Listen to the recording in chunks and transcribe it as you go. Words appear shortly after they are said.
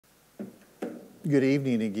Good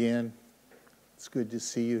evening again. It's good to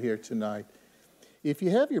see you here tonight. If you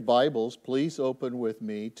have your Bibles, please open with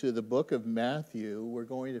me to the book of Matthew. We're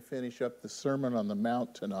going to finish up the Sermon on the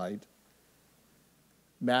Mount tonight.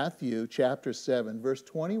 Matthew chapter 7, verse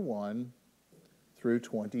 21 through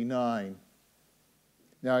 29.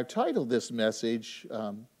 Now, I've titled this message,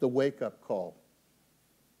 The Wake-Up Call.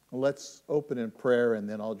 Let's open in prayer and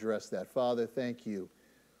then I'll address that. Father, thank you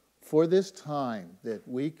for this time that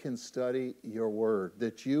we can study your word,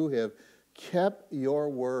 that you have kept your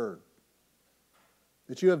word,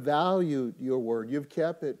 that you have valued your word, you've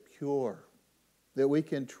kept it pure, that we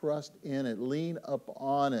can trust in it, lean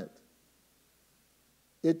upon it.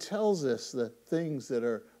 It tells us the things that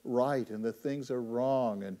are right and the things that are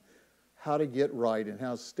wrong and how to get right and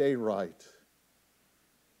how to stay right.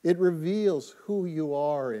 It reveals who you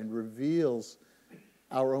are and reveals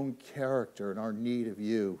our own character and our need of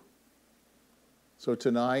you. So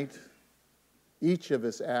tonight, each of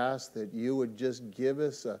us ask that you would just give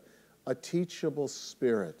us a teachable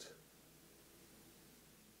spirit,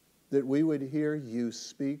 that we would hear you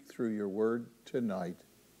speak through your word tonight.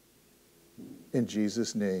 In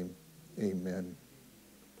Jesus' name, amen.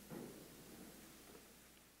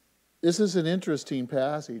 This is an interesting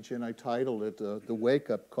passage, and I titled it The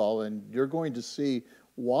Wake-Up Call, and you're going to see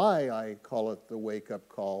why I call it the wake-up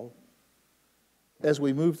call as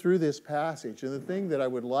we move through this passage. And the thing that I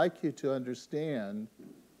would like you to understand,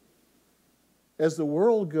 as the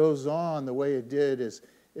world goes on the way it did,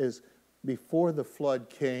 is before the flood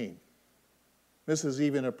came. This is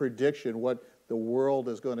even a prediction what the world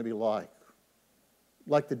is going to be like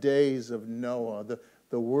the days of Noah.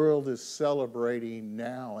 The world is celebrating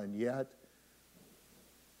now, and yet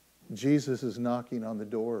Jesus is knocking on the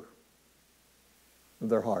door of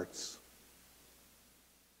their hearts.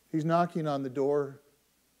 He's knocking on the door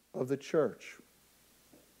of the church,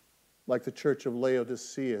 like the church of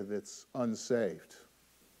Laodicea that's unsaved.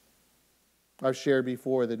 I've shared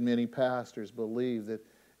before that many pastors believe that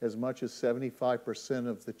as much as 75%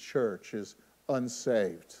 of the church is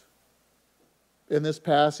unsaved. In this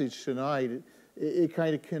passage tonight, it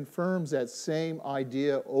kind of confirms that same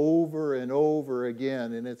idea over and over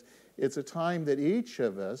again. And it's a time that each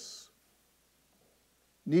of us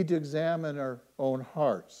need to examine our own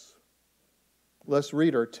hearts. Let's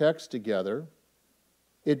read our text together.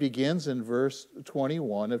 It begins in verse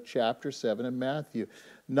 21 of chapter 7 of Matthew.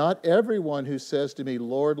 Not everyone who says to me,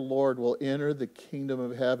 Lord, Lord, will enter the kingdom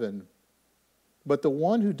of heaven, but the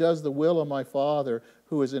one who does the will of my Father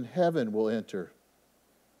who is in heaven will enter.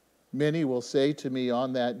 Many will say to me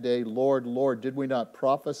on that day, Lord, Lord, did we not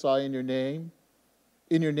prophesy in your name?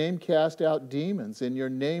 In your name cast out demons, in your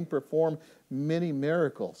name perform many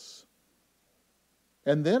miracles.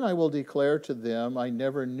 And then I will declare to them, I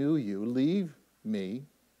never knew you. Leave me,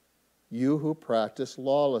 you who practice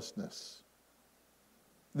lawlessness.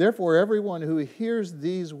 Therefore, everyone who hears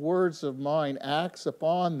these words of mine, acts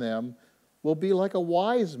upon them, will be like a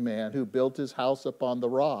wise man who built his house upon the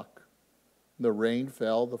rock. The rain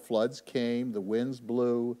fell, the floods came, the winds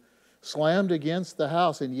blew, slammed against the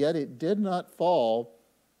house, and yet it did not fall,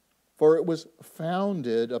 for it was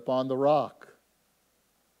founded upon the rock.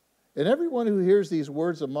 And everyone who hears these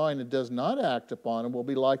words of mine and does not act upon them will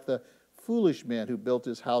be like the foolish man who built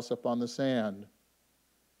his house upon the sand.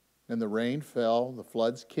 And the rain fell, the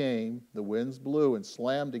floods came, the winds blew and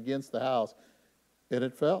slammed against the house, and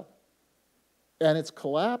it fell. And its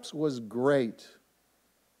collapse was great.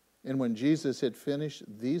 And when Jesus had finished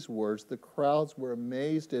these words, the crowds were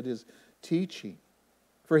amazed at his teaching.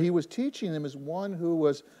 For he was teaching them as one who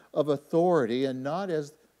was of authority and not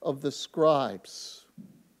as of the scribes.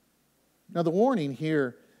 Now the warning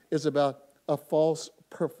here is about a false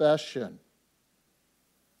profession.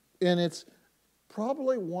 And it's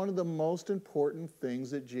probably one of the most important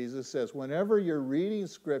things that Jesus says. Whenever you're reading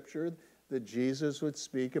Scripture that Jesus would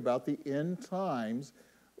speak about the end times,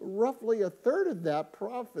 roughly a third of that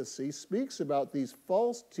prophecy speaks about these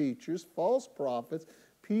false teachers, false prophets,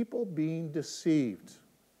 people being deceived.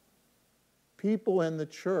 People in the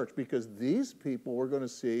church, because these people we're going to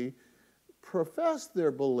see profess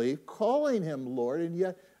their belief, calling him Lord, and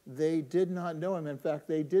yet they did not know him. In fact,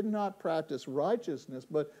 they did not practice righteousness,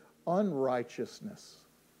 but unrighteousness.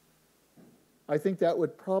 I think that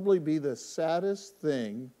would probably be the saddest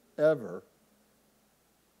thing ever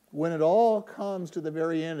when it all comes to the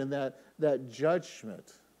very end and that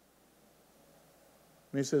judgment.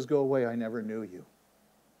 And he says, go away, I never knew you.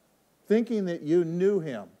 Thinking that you knew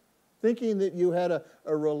him. Thinking that you had a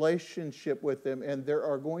relationship with him. And there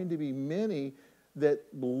are going to be many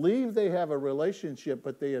that believe they have a relationship,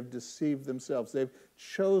 but they have deceived themselves. They've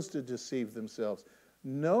chose to deceive themselves.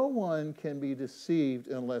 No one can be deceived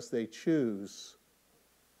unless they choose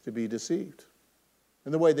to be deceived.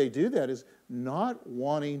 And the way they do that is not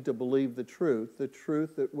wanting to believe the truth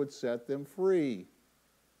that would set them free.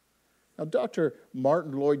 Now, Dr.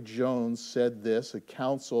 Martin Lloyd-Jones said this, a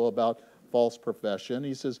counsel about false profession.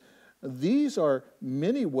 He says, these are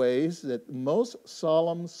many ways that most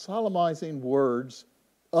solemnizing words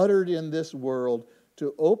uttered in this world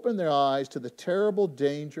to open their eyes to the terrible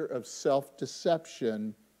danger of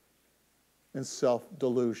self-deception and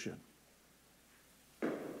self-delusion.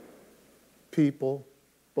 People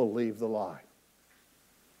believe the lie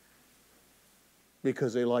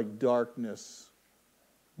because they like darkness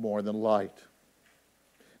more than light.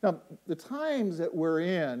 Now, the times that we're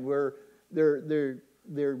in,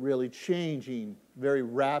 they're really changing very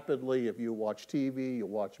rapidly. If you watch TV, you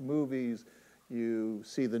watch movies, you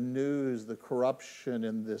see the news, the corruption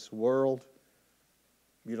in this world.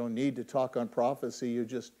 You don't need to talk on prophecy, you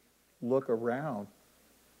just look around.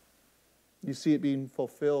 You see it being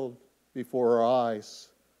fulfilled before our eyes.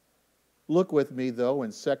 Look with me, though,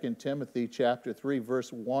 in 2 Timothy chapter 3,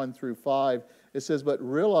 verse 1 through 5. It says, but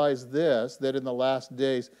realize this, that in the last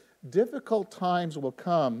days, difficult times will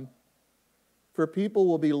come, for people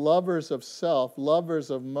will be lovers of self, lovers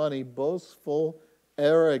of money, boastful,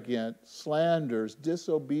 arrogant, slanderers,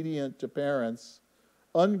 disobedient to parents,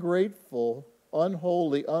 ungrateful,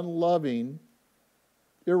 unholy, unloving,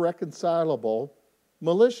 irreconcilable,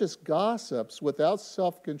 malicious gossips, without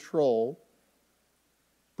self-control,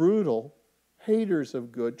 brutal, haters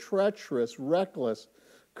of good, treacherous, reckless,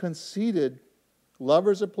 conceited,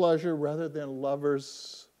 lovers of pleasure rather than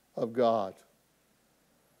lovers of God.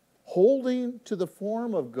 Holding to the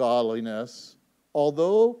form of godliness,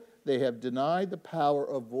 although they have denied the power,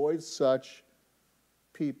 avoid such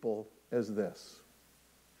people as this.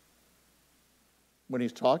 When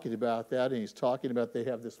he's talking about that, and he's talking about they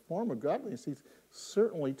have this form of godliness, he's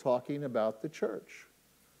certainly talking about the church.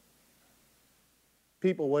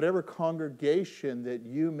 People, whatever congregation that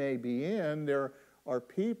you may be in, there are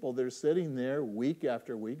people that are sitting there week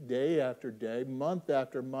after week, day after day, month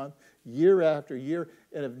after month, year after year,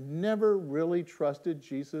 and have never really trusted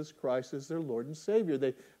Jesus Christ as their Lord and Savior.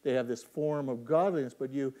 They have this form of godliness,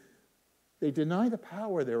 but they deny the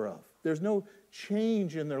power thereof. There's no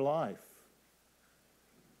change in their life.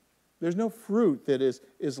 There's no fruit that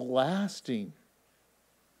is lasting.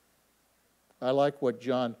 I like what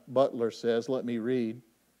John Butler says. Let me read.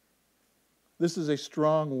 This is a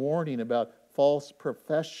strong warning about false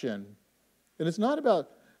profession. And it's not about,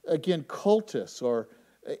 again, cultists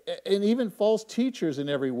and even false teachers in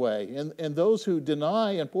every way, and those who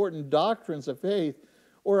deny important doctrines of faith,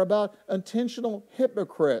 or about intentional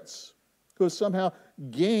hypocrites who have somehow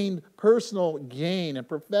gained personal gain and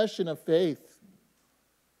profession of faith.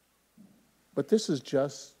 But this is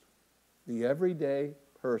just the everyday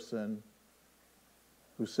person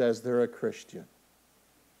who says they're a Christian.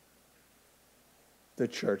 The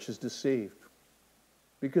church is deceived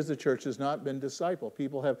because the church has not been discipled.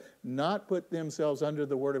 People have not put themselves under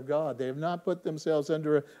the Word of God. They have not put themselves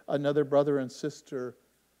under another brother and sister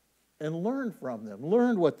and learned from them,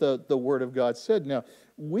 learned what the Word of God said. Now,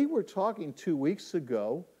 we were talking 2 weeks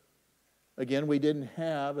ago. Again, we didn't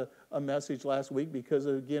have a message last week because,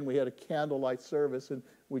 again, we had a candlelight service and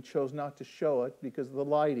we chose not to show it because of the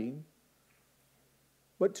lighting.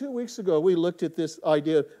 But 2 weeks ago, we looked at this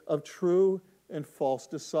idea of true and false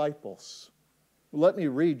disciples. Let me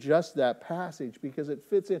read just that passage because it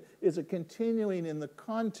fits in. It's a continuing in the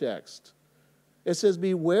context. It says,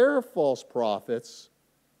 beware of false prophets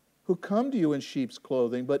who come to you in sheep's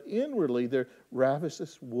clothing, but inwardly they're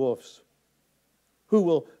ravenous wolves, who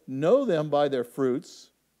will know them by their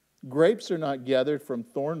fruits. Grapes are not gathered from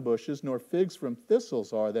thorn bushes, nor figs from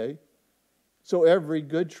thistles, are they? So every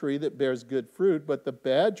good tree that bears good fruit, but the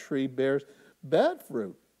bad tree bears bad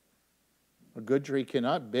fruit. A good tree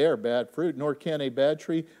cannot bear bad fruit, nor can a bad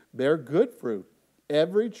tree bear good fruit.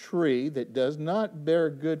 Every tree that does not bear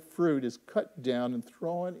good fruit is cut down and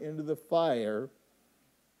thrown into the fire.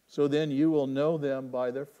 So then you will know them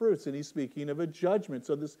by their fruits. And he's speaking of a judgment.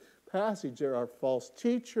 So this passage, there are false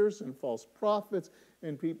teachers and false prophets,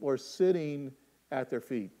 and people are sitting at their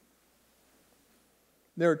feet.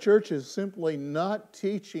 There are churches simply not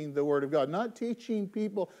teaching the Word of God, not teaching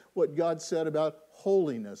people what God said about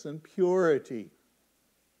holiness and purity,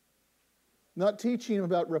 not teaching them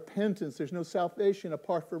about repentance. There's no salvation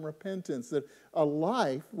apart from repentance. That a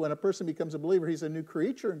life, when a person becomes a believer, he's a new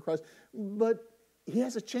creature in Christ, but he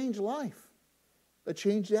has a changed life, a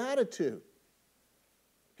changed attitude.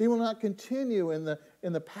 He will not continue in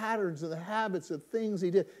the patterns and the habits of things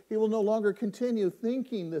he did. He will no longer continue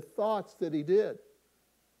thinking the thoughts that he did.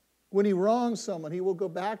 When he wrongs someone, he will go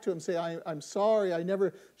back to him and say, I'm sorry, I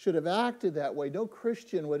never should have acted that way. No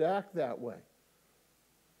Christian would act that way.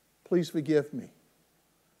 Please forgive me.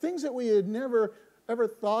 Things that we had never, ever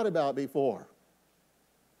thought about before.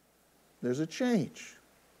 There's a change.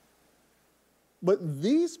 But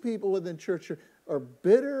these people within church are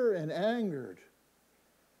bitter and angered.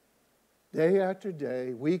 Day after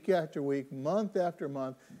day, week after week, month after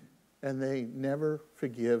month, and they never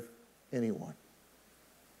forgive anyone.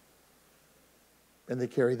 And they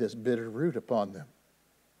carry this bitter root upon them.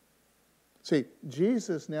 See,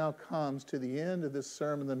 Jesus now comes to the end of this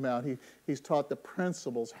Sermon on the Mount. He's taught the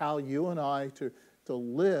principles, how you and I to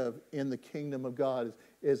live in the kingdom of God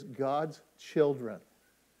as God's children.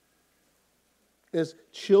 As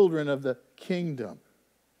children of the kingdom.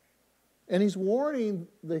 And he's warning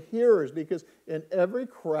the hearers, because in every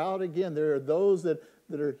crowd, again, there are those that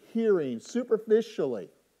are hearing superficially.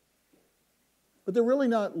 But they're really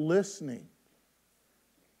not listening.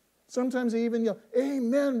 Sometimes they even yell,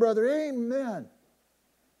 "Amen, brother, amen,"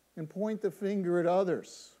 and point the finger at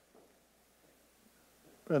others.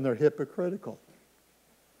 And they're hypocritical.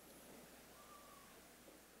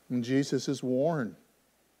 And Jesus is warned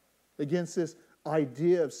against this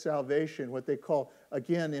idea of salvation, what they call,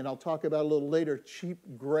 again, and I'll talk about a little later, cheap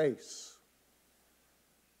grace.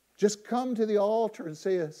 Just come to the altar and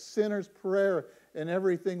say a sinner's prayer and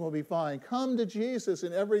everything will be fine. Come to Jesus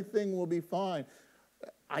and everything will be fine.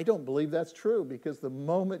 I don't believe that's true, because the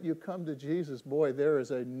moment you come to Jesus, boy, there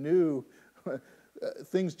is a new,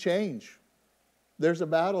 things change. There's a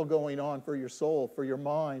battle going on for your soul, for your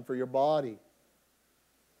mind, for your body.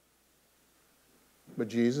 But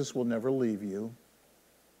Jesus will never leave you,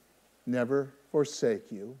 never forsake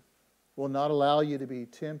you, will not allow you to be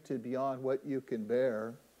tempted beyond what you can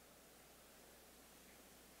bear.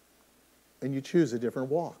 And you choose a different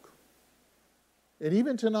walk. And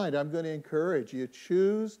even tonight, I'm going to encourage you,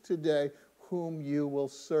 choose today whom you will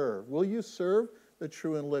serve. Will you serve the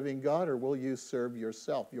true and living God, or will you serve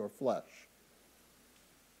yourself, your flesh?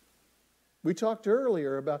 We talked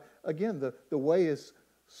earlier about, again, the way is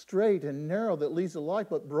straight and narrow that leads to life,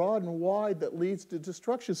 but broad and wide that leads to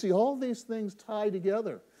destruction. See, all these things tie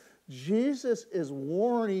together. Jesus is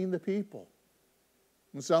warning the people.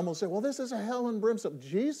 And some will say, well, this is a hell and brimstone.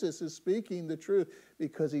 Jesus is speaking the truth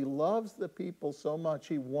because he loves the people so much.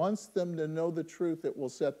 He wants them to know the truth that will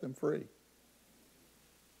set them free.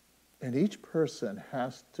 And each person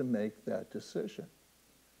has to make that decision.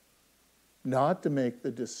 Not to make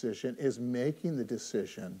the decision is making the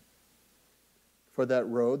decision for that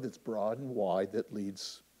road that's broad and wide that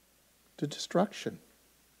leads to destruction.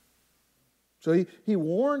 So he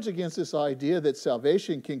warns against this idea that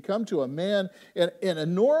salvation can come to a man in a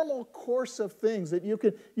normal course of things, that you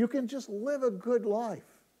can just live a good life.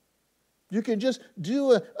 You can just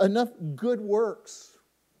do enough good works.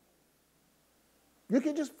 You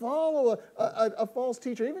can just follow a false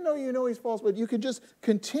teacher, even though you know he's false, but you can just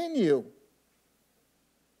continue.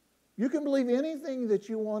 You can believe anything that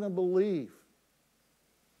you want to believe.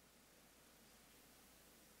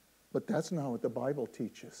 But that's not what the Bible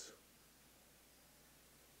teaches.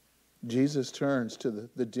 Jesus turns to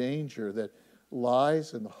the danger that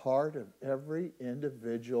lies in the heart of every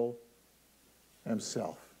individual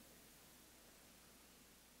himself.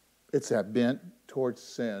 It's that bent towards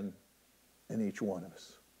sin in each one of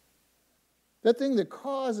us. That thing that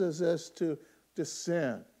causes us to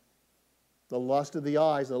sin. The lust of the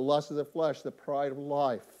eyes, the lust of the flesh, the pride of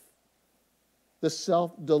life. The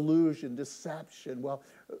self-delusion, deception. Well,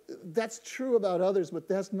 that's true about others, but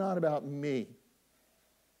that's not about me.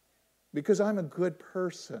 Because I'm a good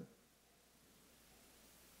person.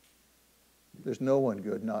 There's no one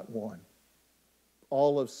good, not one.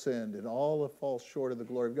 All have sinned and all have fallen short of the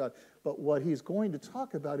glory of God. But what he's going to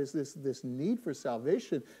talk about is this need for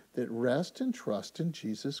salvation that rests and trusts in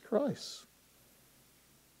Jesus Christ.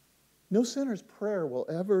 No sinner's prayer will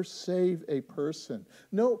ever save a person.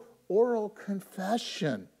 No oral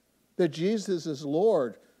confession that Jesus is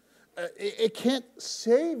Lord. It can't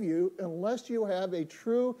save you unless you have a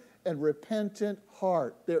true and repentant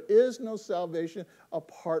heart. There is no salvation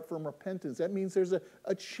apart from repentance. That means there's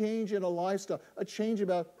a change in a lifestyle, a change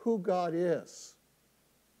about who God is.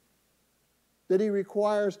 That he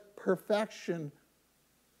requires perfection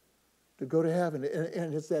to go to heaven.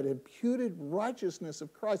 And it's that imputed righteousness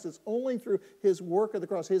of Christ. It's only through his work of the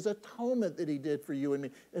cross, his atonement that he did for you and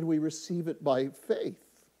me, and we receive it by faith.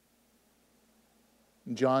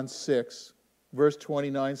 John 6, verse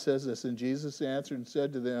 29 says this, and Jesus answered and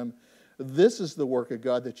said to them, "This is the work of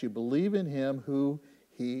God, that you believe in him who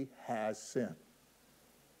he has sent."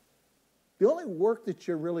 The only work that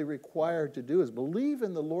you're really required to do is believe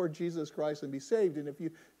in the Lord Jesus Christ and be saved. And if you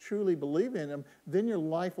truly believe in Him, then your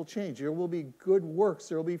life will change. There will be good works.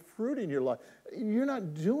 There will be fruit in your life. You're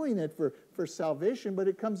not doing it for salvation, but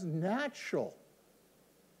it comes natural.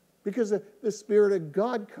 Because the Spirit of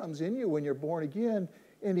God comes in you when you're born again,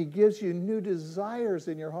 and He gives you new desires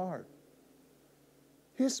in your heart.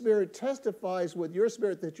 His Spirit testifies with your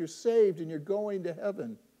spirit that you're saved and you're going to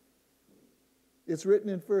heaven. It's written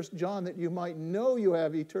in 1 John that you might know you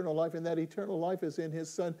have eternal life, and that eternal life is in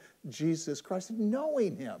His Son, Jesus Christ,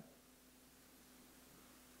 knowing Him.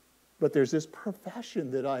 But there's this profession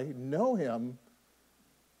that I know Him,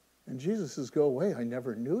 and Jesus says, go away, I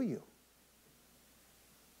never knew you.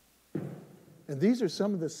 And these are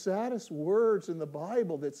some of the saddest words in the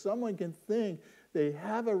Bible that someone can think they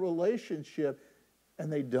have a relationship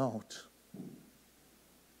and they don't.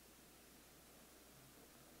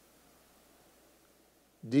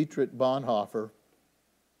 Dietrich Bonhoeffer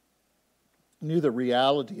knew the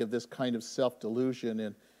reality of this kind of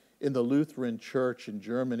self-delusion in the Lutheran Church in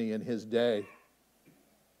Germany in his day.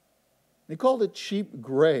 He called it cheap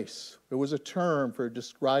grace. It was a term for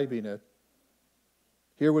describing it.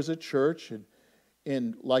 Here was a church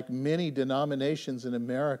in like many denominations in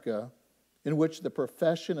America, in which the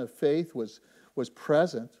profession of faith was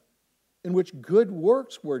present, in which good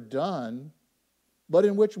works were done, but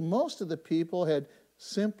in which most of the people had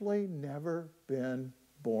simply never been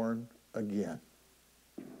born again.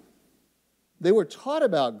 They were taught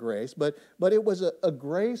about grace, but it was a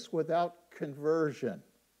grace without conversion.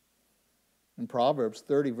 In Proverbs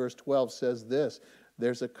 30, verse 12 says this,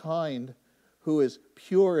 there's a kind who is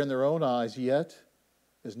pure in their own eyes, yet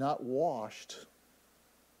is not washed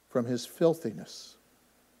from his filthiness.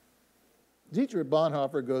 Dietrich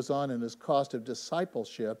Bonhoeffer goes on in his Cost of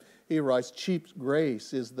Discipleship. He writes, cheap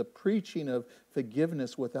grace is the preaching of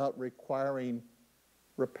forgiveness without requiring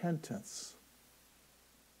repentance.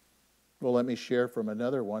 Well, let me share from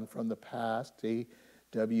another one from the past.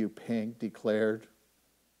 A.W. Pink declared,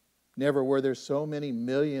 never were there so many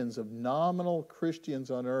millions of nominal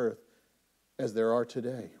Christians on earth as there are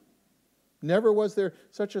today. Never was there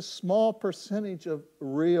such a small percentage of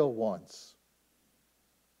real ones.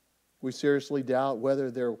 We seriously doubt whether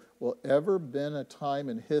there will ever been a time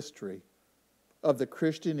in history of the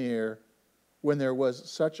Christian era when there was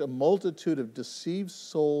such a multitude of deceived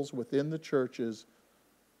souls within the churches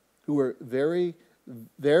who were verily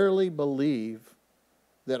believe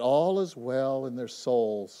that all is well in their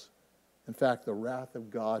souls. In fact, the wrath of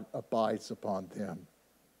God abides upon them.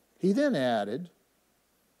 He then added,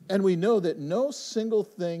 and we know that no single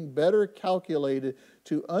thing better calculated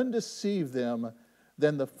to undeceive them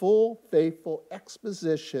than the full, faithful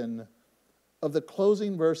exposition of the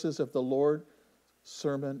closing verses of the Lord's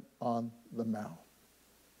Sermon on the Mount.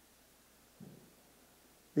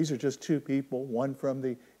 These are just two people, one from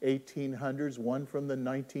the 1800s, one from the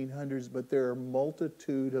 1900s, but there are a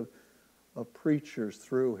multitude of preachers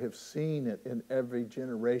through have seen it in every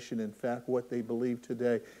generation. In fact, what they believe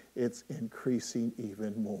today, it's increasing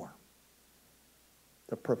even more.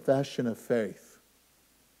 The profession of faith,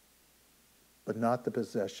 but not the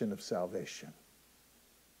possession of salvation.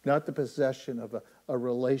 Not the possession of a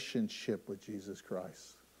relationship with Jesus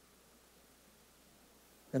Christ.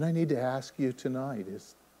 And I need to ask you tonight,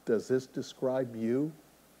 does this describe you?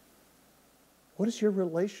 What is your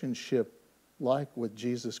relationship like with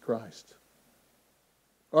Jesus Christ?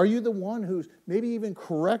 Are you the one who's maybe even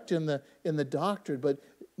correct in the doctrine, but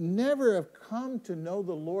never have come to know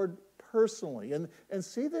the Lord personally? And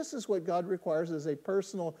see, this is what God requires, is a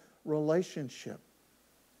personal relationship.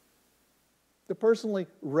 To personally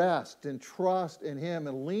rest and trust in Him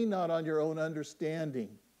and lean not on your own understanding.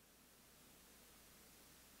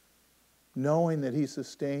 Knowing that He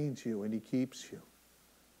sustains you and He keeps you.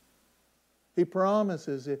 He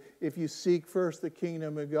promises that if you seek first the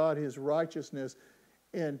kingdom of God, His righteousness,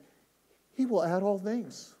 and He will add all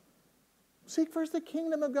things. Seek first the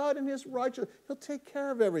kingdom of God and His righteousness. He'll take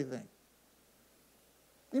care of everything.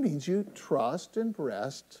 It means you trust and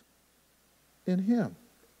rest in Him.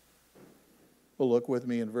 Well, look with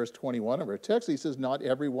me in verse 21 of our text. He says, not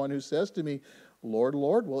everyone who says to me, Lord,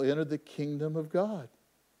 Lord, will enter the kingdom of God.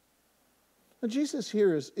 Now, Jesus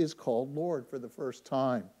here is called Lord for the first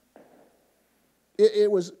time.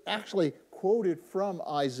 It was actually quoted from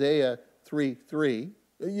Isaiah 3:3.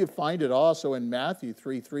 You find it also in Matthew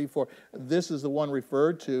 3:3-4. This is the one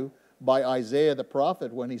referred to by Isaiah the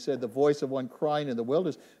prophet when he said, the voice of one crying in the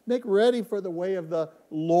wilderness, make ready for the way of the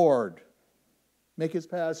Lord. Make His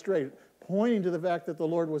path straight. Pointing to the fact that the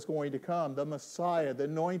Lord was going to come, the Messiah, the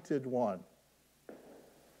anointed one.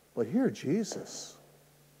 But here Jesus,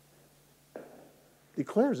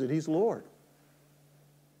 declares that He's Lord.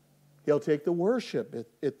 He'll take the worship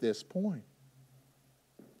at this point.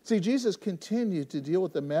 See, Jesus continued to deal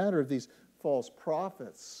with the matter of these false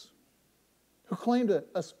prophets who claimed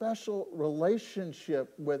a special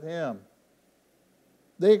relationship with Him.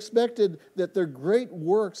 They expected that their great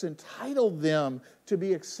works entitled them to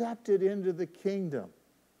be accepted into the kingdom.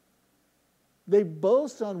 They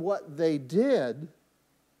boast on what they did,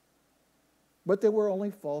 but they were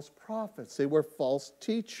only false prophets. They were false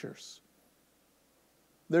teachers.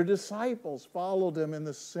 Their disciples followed them in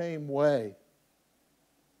the same way.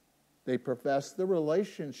 They professed the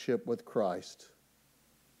relationship with Christ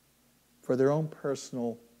for their own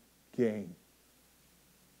personal gain.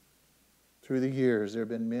 Through the years, there have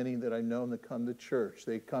been many that I've known that come to church.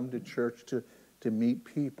 They come to church to meet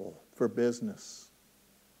people, for business.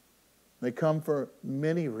 They come for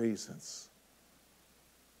many reasons.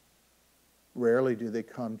 Rarely do they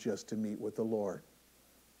come just to meet with the Lord,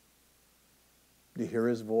 to hear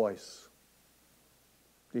His voice,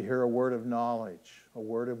 to hear a word of knowledge, a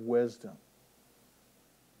word of wisdom,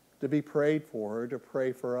 to be prayed for or to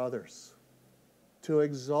pray for others, to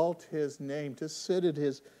exalt His name, to sit at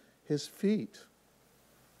His feet.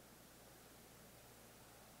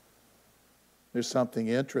 There's something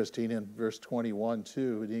interesting in verse 21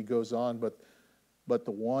 too, and he goes on, but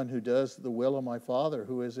the one who does the will of my Father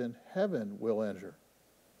who is in heaven will enter.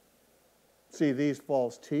 See, these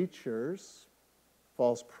false teachers,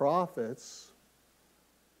 false prophets,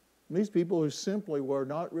 these people who simply were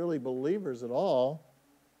not really believers at all,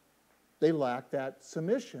 they lacked that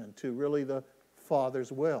submission to really the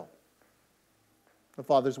Father's will. The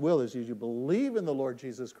Father's will is that you believe in the Lord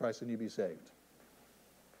Jesus Christ and you be saved.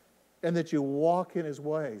 And that you walk in His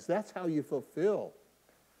ways. That's how you fulfill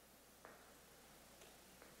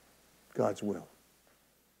God's will.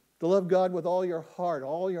 To love God with all your heart,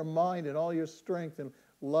 all your mind, and all your strength, and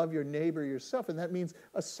love your neighbor yourself. And that means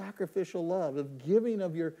a sacrificial love, of giving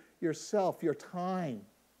of yourself, your time,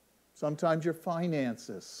 sometimes your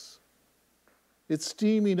finances. It's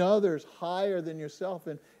esteeming others higher than yourself.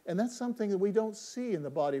 And that's something that we don't see in the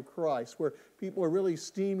body of Christ, where people are really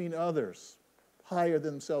esteeming others higher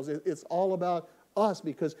than themselves. It's all about us,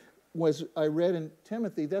 because as I read in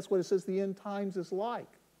Timothy, that's what it says the end times is like.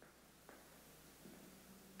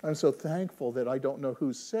 I'm so thankful that I don't know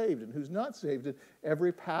who's saved and who's not saved. And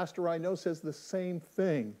every pastor I know says the same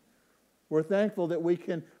thing. We're thankful that we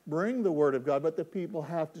can bring the Word of God, but the people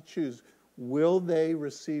have to choose. Will they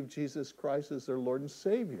receive Jesus Christ as their Lord and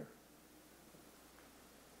Savior?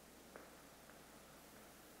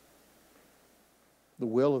 The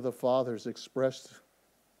will of the Father is expressed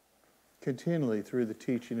continually through the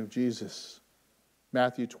teaching of Jesus.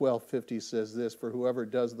 Matthew 12:50 says this, "For whoever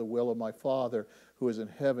does the will of my Father who is in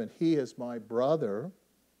heaven, he is my brother,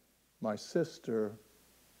 my sister,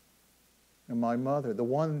 and my mother." The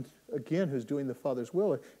one, again, who's doing the Father's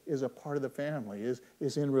will is a part of the family,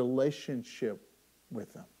 is in relationship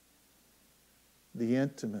with them. The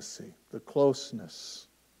intimacy, the closeness.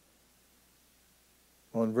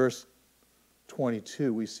 Well, in verse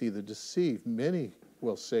 22, we see the deceived. Many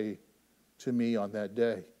will say to me on that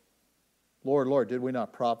day, "Lord, Lord, did we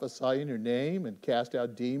not prophesy in your name and cast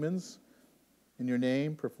out demons in your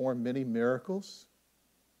name, perform many miracles?"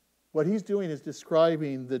 What he's doing is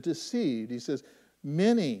describing the deceived. He says,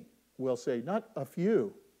 many will say, not a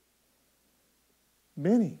few,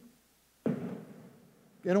 many. And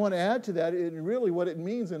I want to add to that, and really what it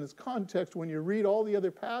means in its context when you read all the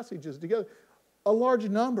other passages together, a large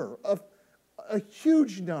number, a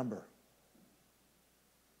huge number.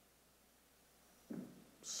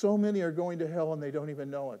 So many are going to hell and they don't even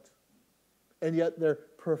know it. And yet they're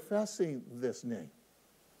professing this name.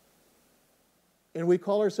 And we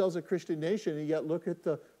call ourselves a Christian nation, and yet look at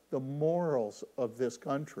the morals of this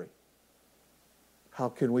country. How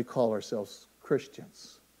can we call ourselves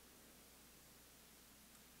Christians?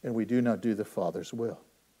 And we do not do the Father's will.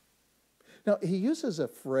 Now, he uses a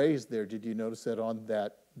phrase there. Did you notice that? On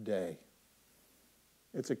that day.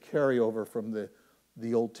 It's a carryover from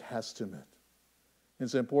the Old Testament.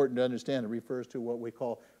 It's important to understand it refers to what we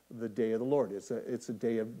call the day of the Lord. It's a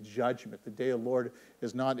day of judgment. The day of the Lord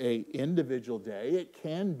is not an individual day. It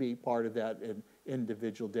can be part of that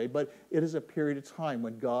individual day, but it is a period of time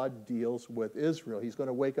when God deals with Israel. He's going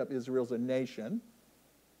to wake up Israel as a nation.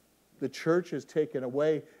 The church is taken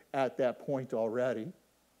away at that point already.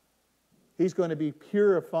 He's going to be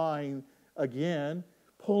purifying again,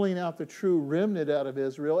 pulling out the true remnant out of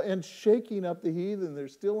Israel and shaking up the heathen. They're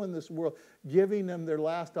still in this world, giving them their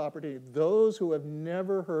last opportunity. Those who have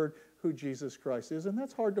never heard who Jesus Christ is. And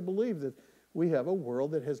that's hard to believe, that we have a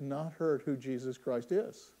world that has not heard who Jesus Christ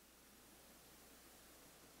is.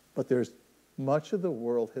 But there's much of the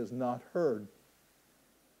world has not heard.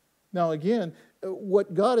 Now again,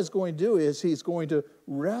 what God is going to do is He's going to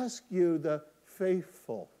rescue the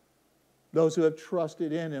faithful, those who have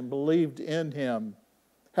trusted in Him, believed in Him,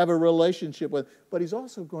 have a relationship with. But He's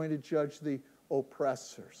also going to judge the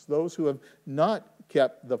oppressors, those who have not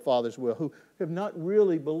kept the Father's will, who have not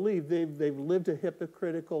really believed. They've lived a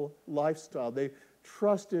hypocritical lifestyle. They've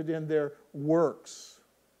trusted in their works.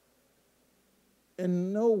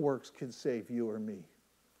 And no works can save you or me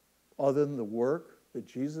other than the work that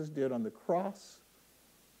Jesus did on the cross,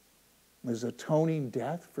 His atoning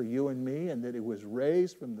death for you and me, and that He was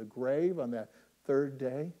raised from the grave on that third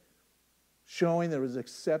day, showing that it was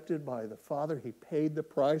accepted by the Father. He paid the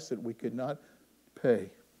price that we could not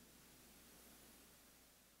pay.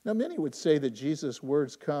 Now, many would say that Jesus'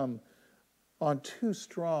 words come on too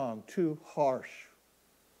strong, too harsh.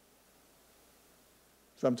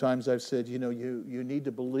 Sometimes I've said, you need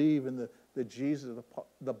to believe in the Jesus of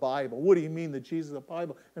the Bible. What do you mean, the Jesus of the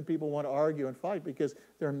Bible? And people want to argue and fight because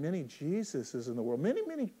there are many Jesuses in the world, many,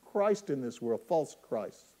 many Christ in this world, false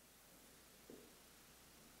Christs.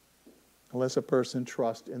 Unless a person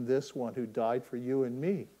trusts in this one who died for you and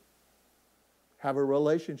me, have a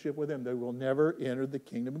relationship with Him, they will never enter the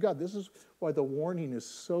kingdom of God. This is why the warning is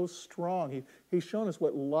so strong. He's shown us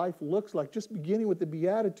what life looks like. Just beginning with the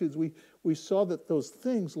Beatitudes, we saw that those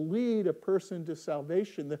things lead a person to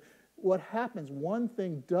salvation. What happens? One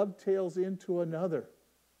thing dovetails into another.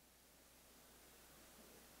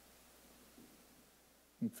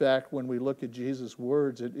 In fact, when we look at Jesus'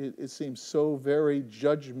 words, it seems so very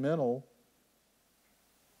judgmental.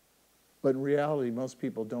 But in reality, most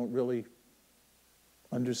people don't really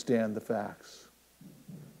understand the facts.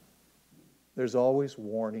 There's always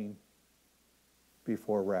warning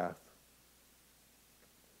before wrath.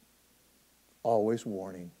 Always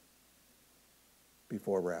warning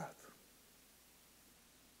before wrath.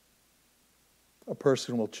 A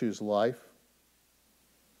person will choose life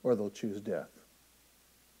or they'll choose death.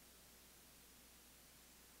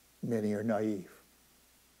 Many are naive,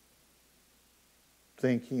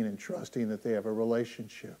 thinking and trusting that they have a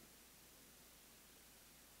relationship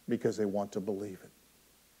because they want to believe it.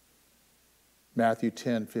 Matthew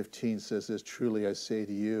 10:15 says this, "Truly I say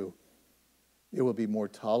to you, it will be more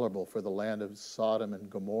tolerable for the land of Sodom and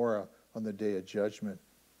Gomorrah on the day of judgment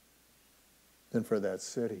than for that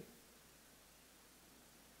city."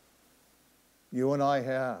 You and I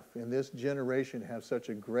have, in this generation, have such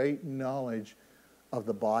a great knowledge of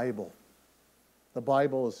the Bible. The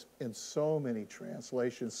Bible is in so many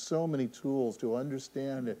translations, so many tools to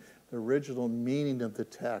understand the original meaning of the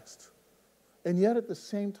text. And yet at the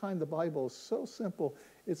same time, the Bible is so simple.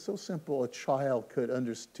 It's so simple a child could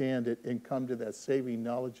understand it and come to that saving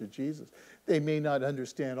knowledge of Jesus. They may not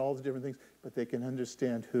understand all the different things, but they can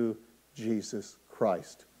understand who Jesus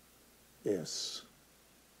Christ is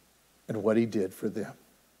and what He did for them.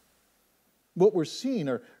 What we're seeing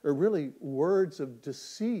are really words of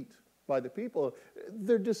deceit by the people.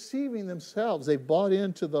 They're deceiving themselves. They've bought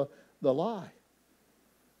into the lie.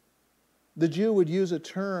 The Jew would use a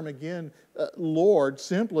term, again, Lord,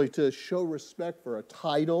 simply to show respect for a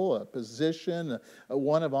title, a position,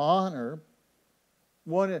 one of honor,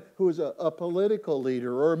 one who is a political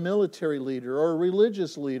leader or a military leader or a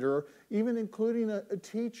religious leader, or even including a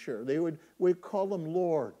teacher. They would call them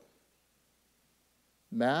Lord,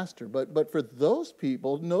 Master. But for those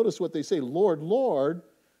people, notice what they say, Lord, Lord.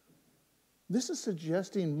 This is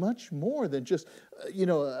suggesting much more than just,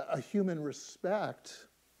 a human respect.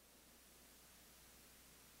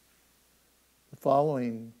 The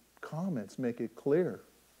following comments make it clear.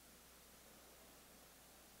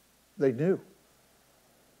 They knew.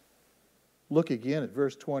 Look again at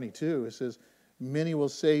verse 22. It says, "Many will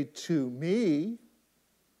say to me,"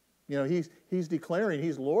 he's declaring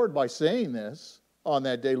He's Lord by saying this on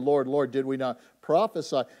that day, "Lord, Lord, did we not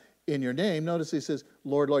prophesy in your name?" Notice He says,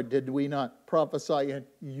 "Lord, Lord, did we not prophesy in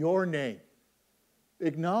your name?"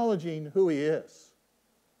 Acknowledging who He is.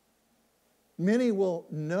 Many will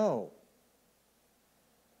know.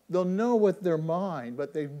 They'll know with their mind,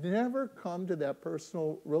 but they've never come to that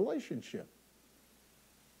personal relationship.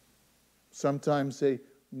 Sometimes they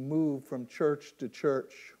move from church to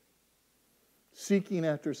church, seeking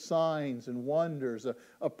after signs and wonders,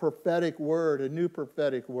 a prophetic word, a new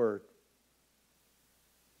prophetic word.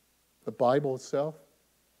 The Bible itself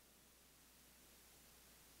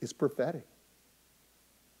is prophetic.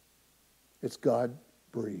 It's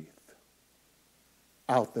God-breathed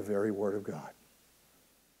out the very Word of God.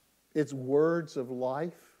 It's words of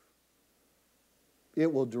life.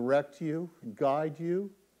 It will direct you and guide you.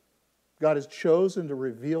 God has chosen to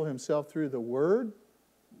reveal Himself through the Word.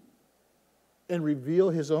 and reveal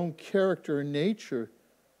his own character and nature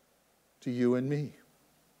to you and me.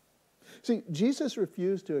 See, Jesus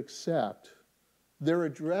refused to accept their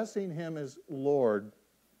addressing him as Lord.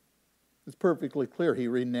 It's perfectly clear. He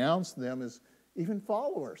renounced them as even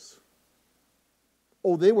followers.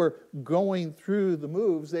 Oh, they were going through the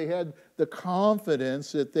moves. They had the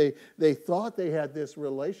confidence that they thought they had this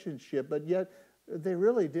relationship, but yet they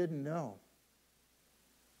really didn't know.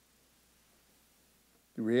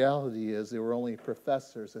 The reality is they were only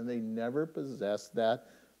professors, and they never possessed that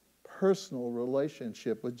personal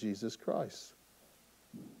relationship with Jesus Christ.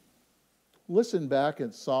 Listen back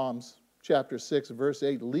in Psalms chapter 6, verse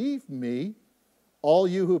 8. Leave me, all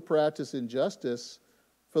you who practice injustice,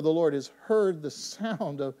 for the Lord has heard the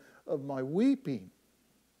sound of my weeping.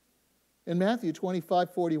 In Matthew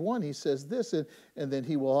 25:41, he says this, and then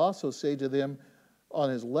he will also say to them on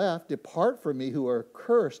his left, depart from me, who are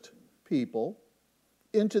cursed people,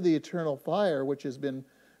 into the eternal fire which has been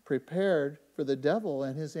prepared for the devil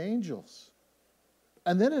and his angels.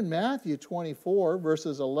 And then in Matthew 24,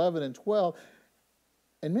 verses 11 and 12,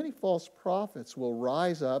 and many false prophets will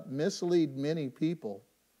rise up, mislead many people,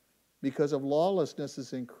 because of lawlessness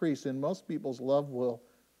is increased, and most people's love will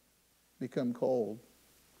become cold.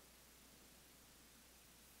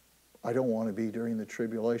 I don't want to be during the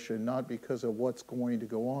tribulation, not because of what's going to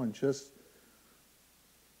go on, just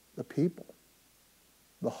the people,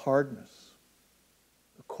 the hardness,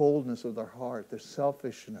 the coldness of their heart, their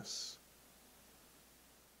selfishness.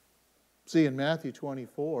 See, in Matthew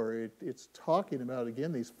 24, it's talking about,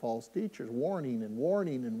 again, these false teachers, warning and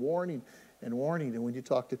warning and warning and warning. And when you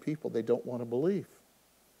talk to people, they don't want to believe.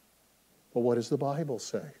 But what does the Bible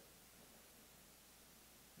say?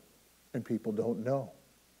 And people don't know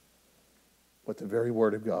what the very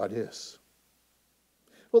Word of God is.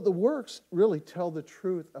 Well, the works really tell the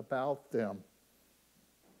truth about them.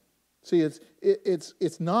 See,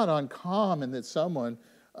 it's not uncommon that someone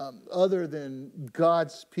other than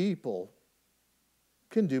God's people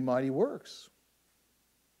can do mighty works.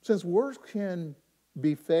 Since works can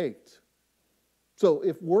be faked. So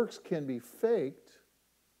if works can be faked,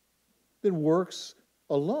 then works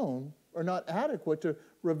alone are not adequate to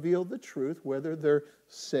reveal the truth, whether they're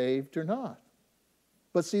saved or not.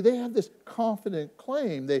 But see, they have this confident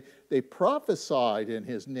claim. They prophesied in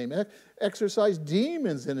his name, exorcised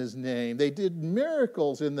demons in his name. They did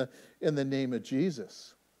miracles in the name of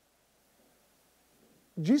Jesus.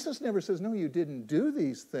 Jesus never says, no, you didn't do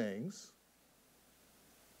these things.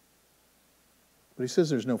 But he says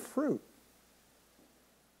there's no fruit.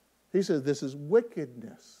 He says this is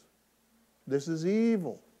wickedness. This is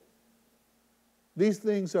evil. These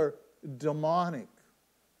things are demonic.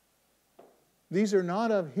 These are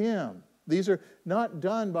not of him. These are not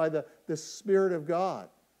done by the Spirit of God.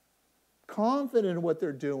 Confident in what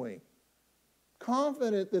they're doing.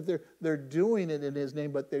 Confident that they're doing it in his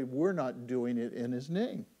name, but they were not doing it in his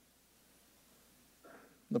name.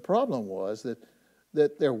 The problem was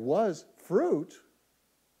that there was fruit,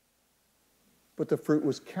 but the fruit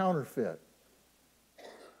was counterfeit.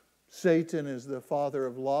 Satan is the father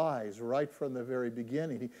of lies right from the very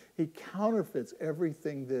beginning. He counterfeits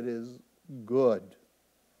everything that is good.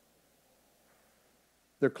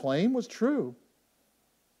 Their claim was true,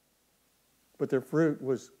 but their fruit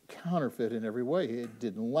was counterfeit in every way. It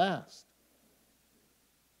didn't last.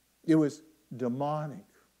 It was demonic.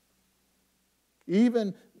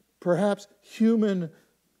 Even perhaps human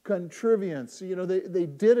contrivance. You know, they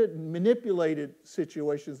did it and manipulated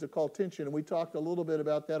situations to call attention. And we talked a little bit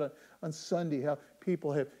about that on Sunday, how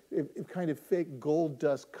people have kind of fake gold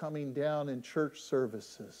dust coming down in church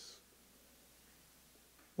services.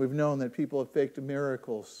 We've known that people have faked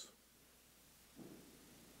miracles.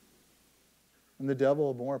 And the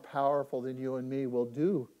devil, more powerful than you and me, will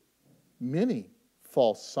do many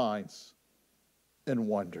false signs and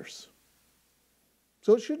wonders.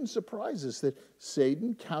 So it shouldn't surprise us that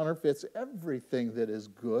Satan counterfeits everything that is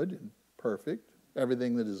good and perfect,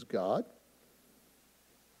 everything that is God.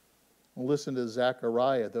 Well, listen to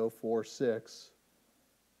Zechariah, though, 4:6.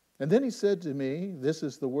 And then he said to me, this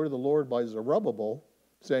is the word of the Lord by Zerubbabel,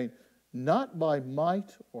 saying, not by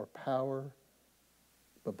might or power,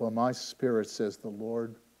 but by my Spirit, says the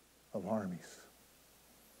Lord of armies.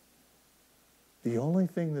 The only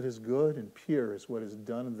thing that is good and pure is what is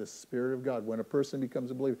done in the Spirit of God. When a person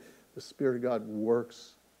becomes a believer, the Spirit of God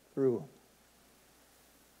works through him.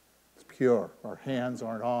 It's pure. Our hands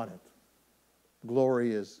aren't on it.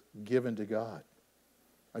 Glory is given to God.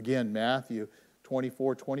 Again, Matthew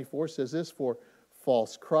 24:24 says this, for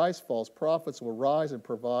false Christs, false prophets will rise and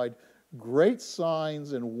provide great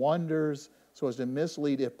signs and wonders, so as to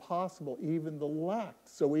mislead, if possible, even the elect.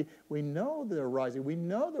 So we know they're rising. We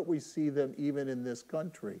know that we see them even in this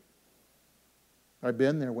country. I've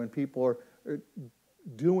been there when people are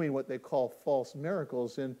doing what they call false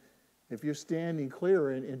miracles, and if you're standing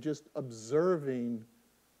clear and just observing,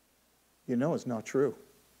 you know it's not true.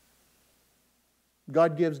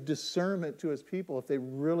 God gives discernment to His people if they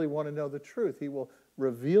really want to know the truth. He will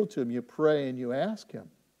reveal to them. You pray and you ask Him.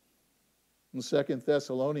 In 2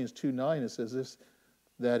 Thessalonians 2:9 it says this,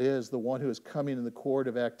 that is, the one who is coming in the court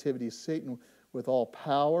of activity is Satan with all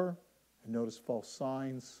power, and notice false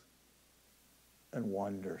signs and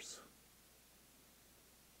wonders.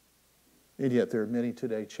 And yet there are many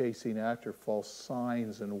today chasing after false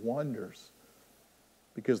signs and wonders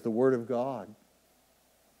because the Word of God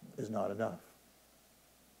is not enough.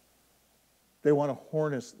 They want to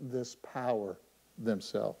harness this power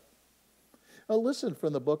themselves. Now listen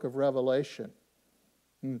from the book of Revelation,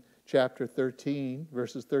 chapter 13,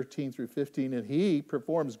 verses 13 through 15. And He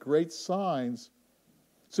performs great signs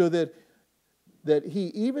so that He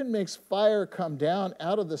even makes fire come down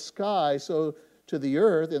out of the sky so to the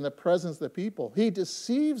earth in the presence of the people. He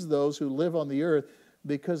deceives those who live on the earth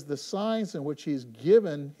because the signs in which He's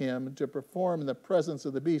given Him to perform in the presence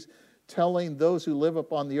of the beast, telling those who live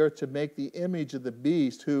upon the earth to make the image of the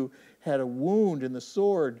beast who had a wound in the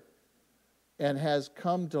sword and has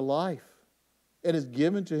come to life. It is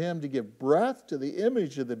given to him to give breath to the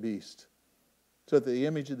image of the beast, so that the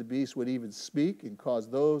image of the beast would even speak and cause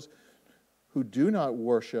those who do not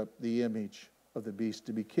worship the image of the beast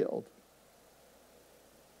to be killed.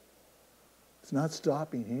 It's not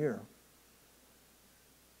stopping here.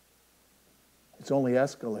 It's only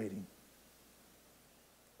escalating.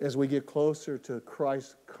 As we get closer to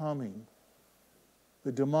Christ's coming,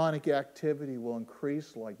 the demonic activity will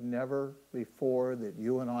increase like never before that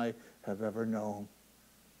you and I have ever known.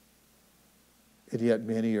 And yet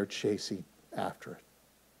many are chasing after it.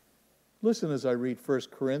 Listen as I read 1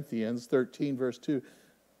 Corinthians 13, verse 2.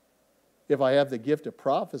 If I have the gift of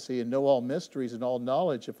prophecy and know all mysteries and all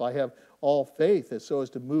knowledge, if I have all faith so as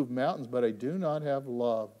to move mountains, but I do not have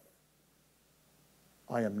love,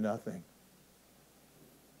 I am nothing.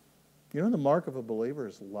 You know, the mark of a believer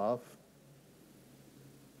is love.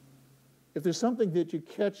 If there's something that you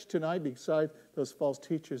catch tonight beside those false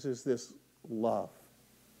teachers, is this love.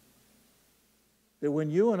 That when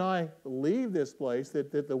you and I leave this place,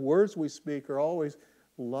 that the words we speak are always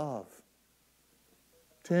love.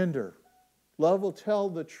 Tender. Love will tell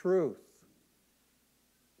the truth.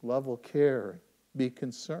 Love will care, be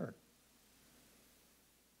concerned.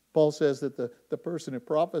 Paul says that the person who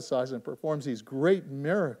prophesies and performs these great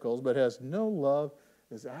miracles but has no love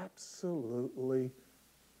is absolutely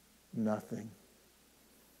nothing.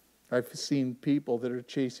 I've seen people that are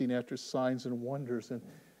chasing after signs and wonders, and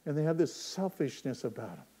they have this selfishness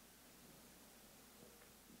about them.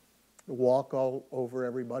 They walk all over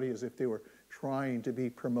everybody as if they were trying to be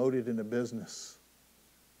promoted in a business.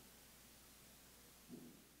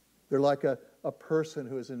 They're like a person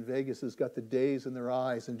who is in Vegas who's got the days in their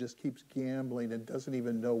eyes and just keeps gambling and doesn't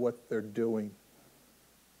even know what they're doing.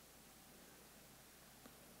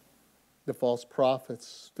 The false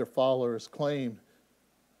prophets, their followers, claim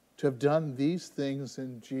to have done these things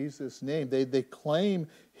in Jesus' name. They claim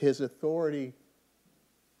His authority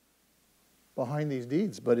behind these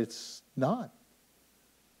deeds, but it's not.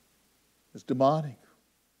 It's demonic,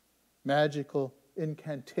 magical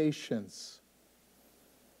incantations,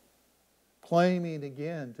 claiming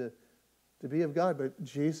again to be of God, but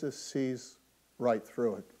Jesus sees right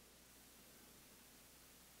through it.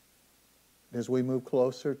 As we move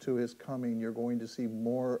closer to His coming, you're going to see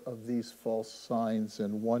more of these false signs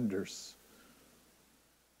and wonders.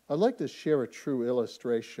 I'd like to share a true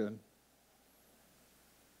illustration.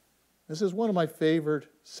 This is one of my favorite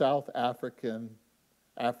South Africans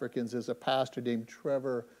is a pastor named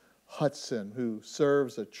Trevor Hudson, who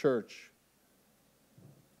serves a church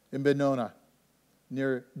in Benoni,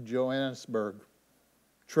 near Johannesburg.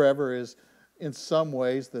 Trevor is, in some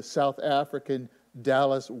ways, the South African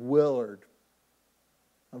Dallas Willard,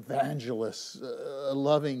 evangelist, a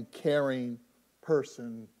loving, caring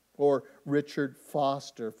person, or Richard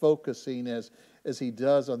Foster, focusing as he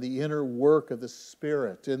does on the inner work of the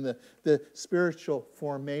Spirit and the spiritual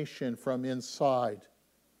formation from inside.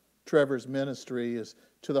 Trevor's ministry is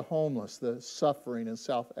to the homeless, the suffering in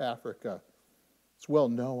South Africa. It's well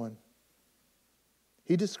known.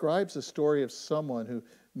 He describes the story of someone who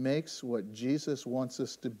makes what Jesus wants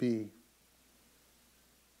us to be: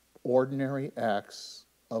 ordinary acts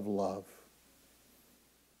of love.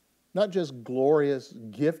 Not just glorious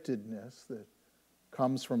giftedness that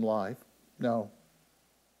comes from life. No.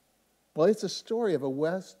 Well, it's a story of a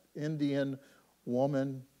West Indian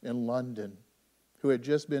woman in London who had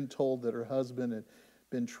just been told that her husband had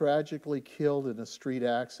been tragically killed in a street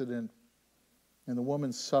accident, and the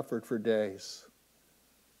woman suffered for days.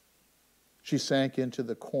 She sank into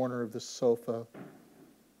the corner of the sofa.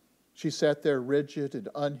 She sat there rigid and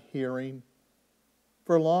unhearing.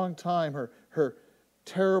 For a long time, her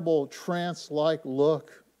terrible trance-like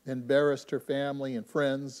look embarrassed her family and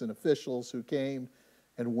friends and officials who came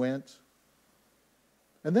and went.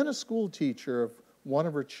 And then a school teacher of one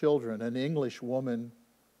of her children, an English woman,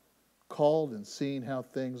 called and seeing how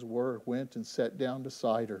things were, went and sat down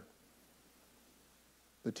beside her.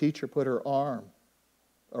 The teacher put her arm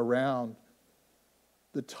around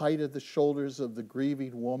the tight of the shoulders of the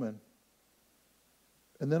grieving woman.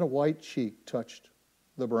 And then a white cheek touched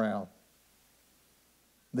the brown.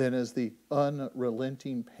 Then as the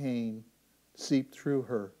unrelenting pain seeped through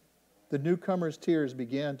her, the newcomer's tears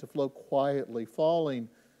began to flow quietly, falling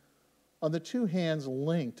on the two hands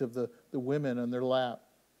linked of the women on their lap.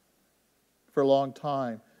 For a long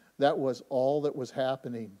time, that was all that was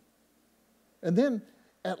happening. And then,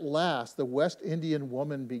 at last, the West Indian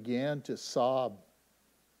woman began to sob.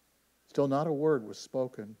 Still not a word was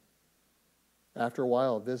spoken. After a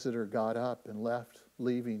while, a visitor got up and left,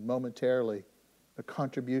 leaving momentarily a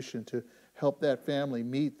contribution to help that family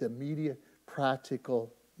meet the immediate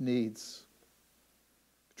practical needs.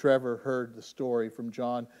 Trevor heard the story from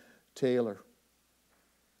John Taylor,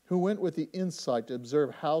 who went with the insight to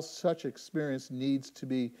observe how such experience needs to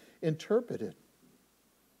be interpreted.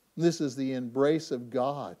 This is the embrace of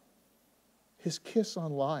God, His kiss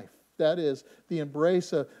on life. That is the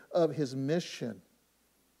embrace of His mission,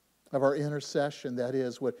 of our intercession. That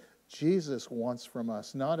is what Jesus wants from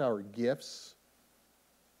us, not our gifts,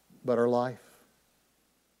 but our life.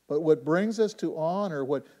 But what brings us to honor,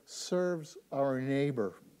 what serves our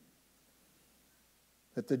neighbor.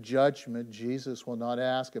 At the judgment, Jesus will not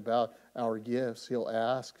ask about our gifts. He'll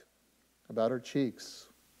ask about our cheeks.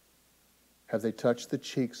 Have they touched the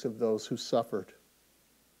cheeks of those who suffered?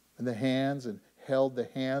 And the hands and held the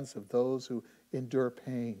hands of those who endure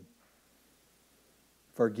pain?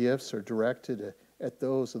 If our gifts are directed at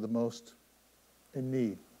those of the most in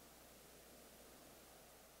need.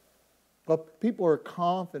 But people are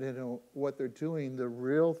confident in what they're doing. The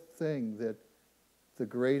real thing that the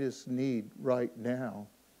greatest need right now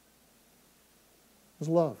is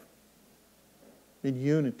love and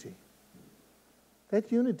unity.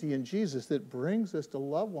 That unity in Jesus that brings us to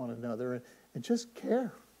love one another and just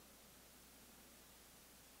care.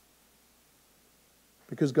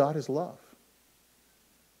 Because God is love.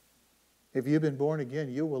 If you've been born again,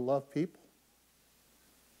 you will love people.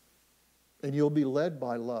 And you'll be led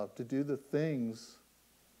by love to do the things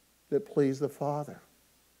that please the Father.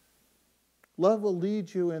 Love will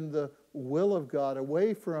lead you in the will of God,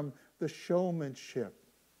 away from the showmanship,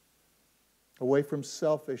 away from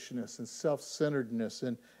selfishness and self-centeredness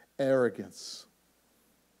and arrogance.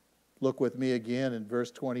 Look with me again in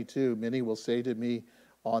verse 22. Many will say to me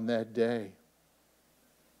on that day.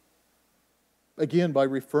 Again, by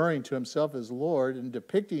referring to himself as Lord and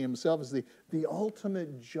depicting himself as the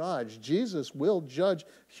ultimate judge, Jesus will judge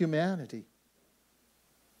humanity.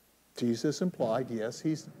 Jesus implied, yes,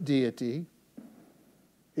 he's deity.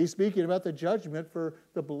 He's speaking about the judgment for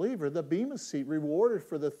the believer, the bema seat, rewarded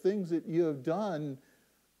for the things that you have done,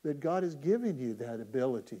 that God has given you that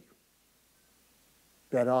ability,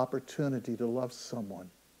 that opportunity to love someone,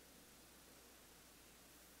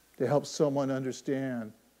 to help someone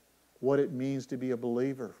understand what it means to be a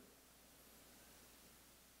believer.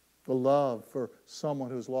 The love for someone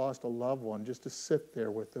who's lost a loved one, just to sit there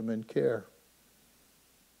with them and care.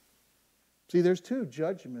 See, there's two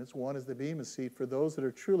judgments. One is the bema seat for those that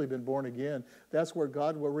have truly been born again. That's where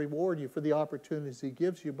God will reward you for the opportunities He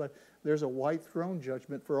gives you. But there's a white throne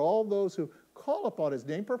judgment for all those who call upon His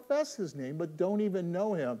name, profess His name, but don't even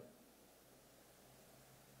know Him.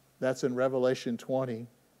 That's in Revelation 20.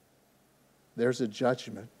 There's a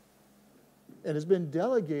judgment. And has been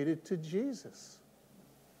delegated to Jesus.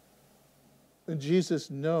 And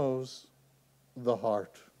Jesus knows the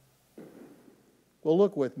heart. Well,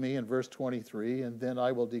 look with me in verse 23. And then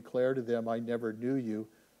I will declare to them, I never knew you.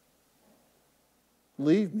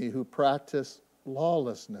 Leave me who practice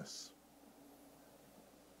lawlessness.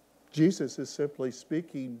 Jesus is simply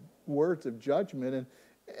speaking words of judgment.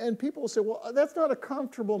 And people say, well, that's not a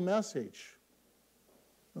comfortable message.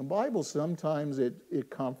 The Bible, sometimes it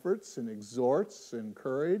comforts and exhorts and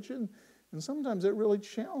encourages, and sometimes it really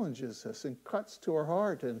challenges us and cuts to our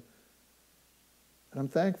heart, and I'm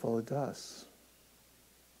thankful it does.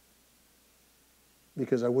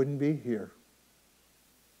 Because I wouldn't be here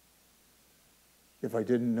if I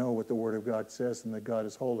didn't know what the Word of God says and that God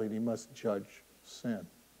is holy and He must judge sin.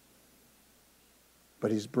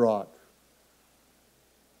 But He's brought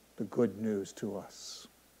the good news to us.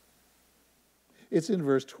 It's in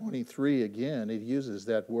verse 23 again. It uses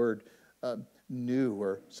that word new,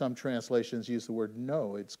 or some translations use the word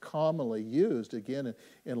no. It's commonly used again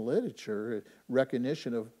in literature,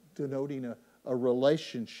 recognition of denoting a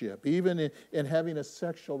relationship, even in having a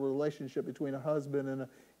sexual relationship between a husband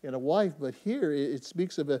and a wife. But here it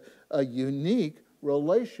speaks of a unique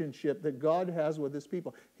relationship that God has with His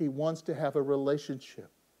people. He wants to have a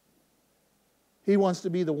relationship. He wants to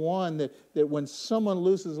be the one that when someone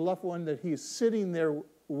loses a loved one, that He's sitting there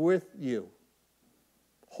with you,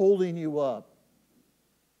 holding you up,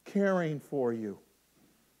 caring for you.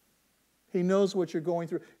 He knows what you're going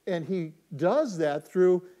through, and He does that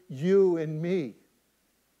through you and me.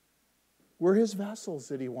 We're His vessels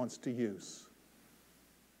that He wants to use.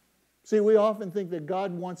 See, we often think that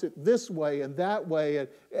God wants it this way and that way,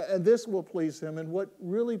 and this will please Him. And what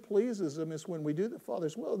really pleases Him is when we do the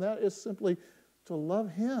Father's will. And that is simply to love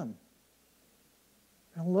Him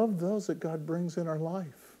and love those that God brings in our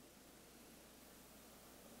life.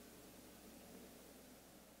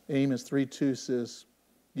 Amos 3:2 says,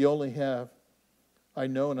 "You only have I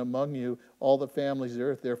known among you all the families of the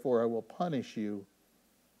earth, therefore I will punish you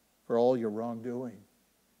for all your wrongdoing."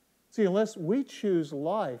 See, unless we choose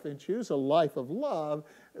life and choose a life of love,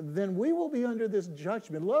 then we will be under this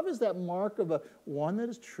judgment. Love is that mark of one that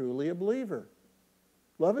is truly a believer.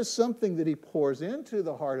 Love is something that He pours into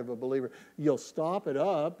the heart of a believer. You'll stop it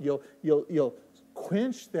up. You'll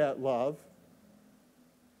quench that love.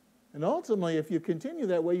 And ultimately, if you continue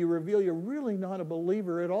that way, you reveal you're really not a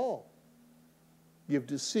believer at all. You've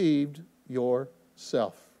deceived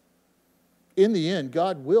yourself. In the end,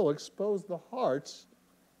 God will expose the hearts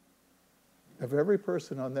of every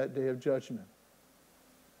person on that day of judgment.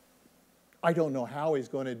 I don't know how He's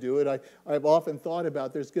going to do it. I've often thought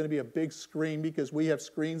about there's going to be a big screen, because we have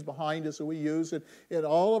screens behind us that we use, and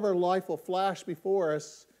all of our life will flash before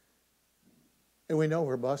us, and we know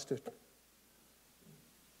we're busted.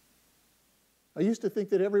 I used to think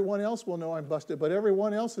that everyone else will know I'm busted, but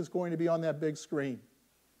everyone else is going to be on that big screen,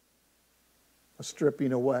 a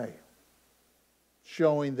stripping away,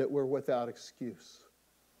 showing that we're without excuse.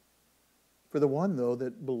 For the one, though,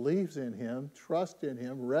 that believes in Him, trusts in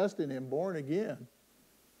Him, rests in Him, born again,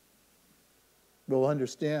 will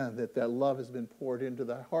understand that that love has been poured into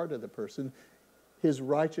the heart of the person. His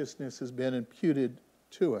righteousness has been imputed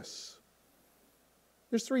to us.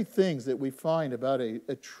 There's three things that we find about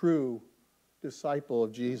a true disciple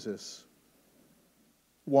of Jesus.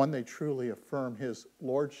 One, they truly affirm His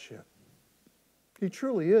lordship. He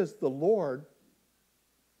truly is the Lord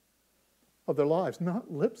of their lives,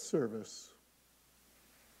 not lip service.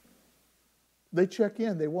 They check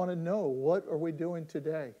in. They want to know, what are we doing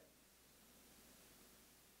today?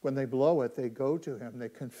 When they blow it, they go to Him. They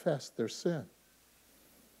confess their sin.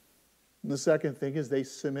 And the second thing is they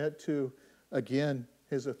submit to, again,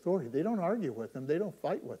 His authority. They don't argue with Him. They don't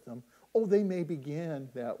fight with Him. Oh, they may begin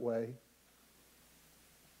that way,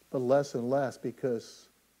 but less and less, because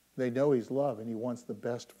they know He's love and He wants the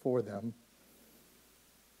best for them.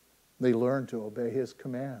 They learn to obey His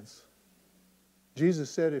commands.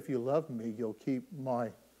 Jesus said, if you love me, you'll keep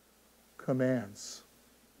my commands.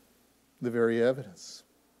 The very evidence.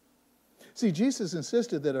 See, Jesus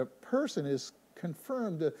insisted that a person is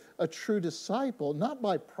confirmed a true disciple, not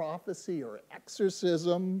by prophecy or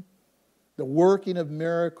exorcism, the working of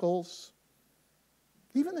miracles,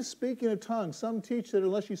 even the speaking of tongues. Some teach that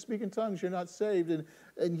unless you speak in tongues, you're not saved,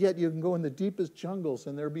 and yet you can go in the deepest jungles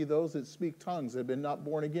and there be those that speak tongues that have been not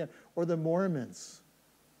born again. Or the Mormons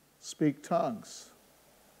speak tongues.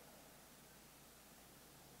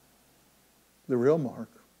 The real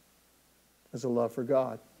mark is a love for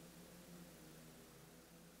God.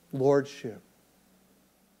 Lordship.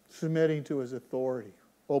 Submitting to His authority.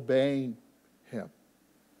 Obeying Him.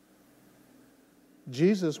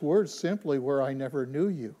 Jesus' words simply were, I never knew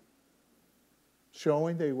you.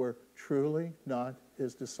 Showing they were truly not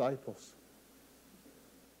His disciples.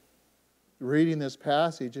 Reading this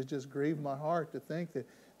passage, it just grieved my heart to think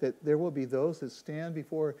that there will be those that stand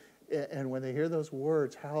before, and when they hear those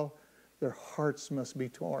words, how their hearts must be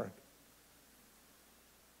torn.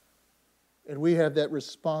 And we have that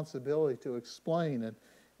responsibility to explain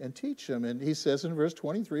and teach them. And He says in verse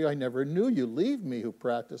 23, I never knew you. Leave me who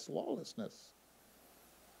practice lawlessness.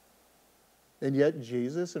 And yet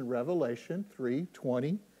Jesus in Revelation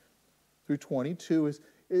 3:20 through 22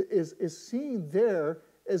 is seen there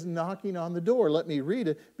as knocking on the door. Let me read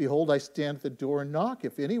it. Behold, I stand at the door and knock.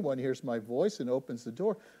 If anyone hears my voice and opens the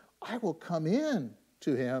door, I will come in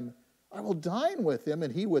to him. I will dine with him,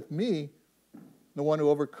 and he with me. The one who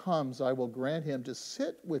overcomes, I will grant him to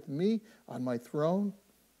sit with me on my throne,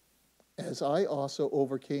 as I also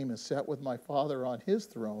overcame and sat with my Father on his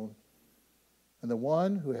throne. And the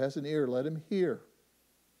one who has an ear, let him hear.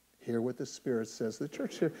 Hear what the Spirit says to the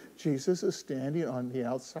church. Here, Jesus is standing on the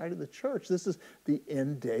outside of the church. This is the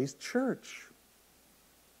end days church.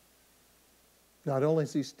 Not only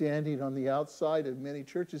is he standing on the outside of many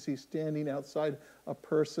churches, he's standing outside a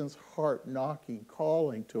person's heart, knocking,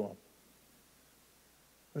 calling to him.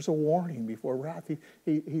 There's a warning before wrath.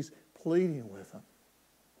 He's pleading with them.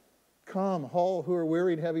 Come, all who are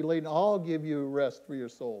weary and heavy laden, I'll give you rest for your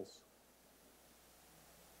souls.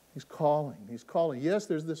 He's calling. He's calling. Yes,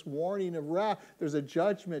 there's this warning of wrath. There's a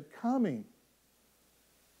judgment coming.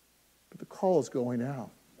 But the call is going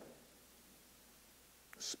out.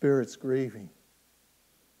 The Spirit's grieving.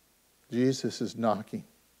 Jesus is knocking.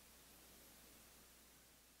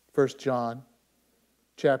 1 John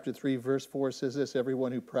chapter 3, verse 4 says this,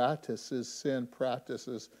 everyone who practices sin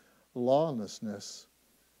practices lawlessness.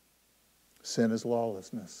 Sin is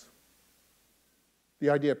lawlessness. The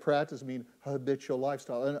idea of practice means habitual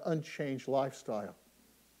lifestyle, an unchanged lifestyle.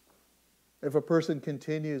 If a person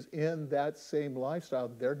continues in that same lifestyle,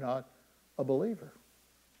 they're not a believer.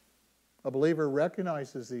 A believer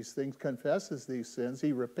recognizes these things, confesses these sins,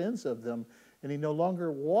 he repents of them, and he no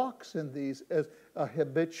longer walks in these as a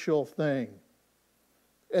habitual thing.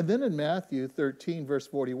 And then in Matthew 13, verse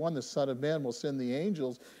 41, the Son of Man will send the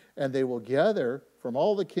angels, and they will gather from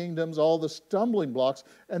all the kingdoms, all the stumbling blocks,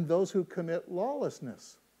 and those who commit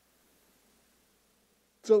lawlessness.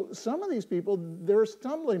 So some of these people, they're a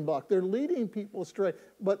stumbling block. They're leading people astray,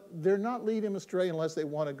 but they're not leading them astray unless they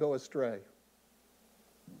want to go astray.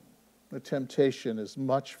 The temptation is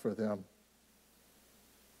much for them.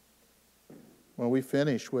 When we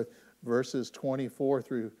finish with verses 24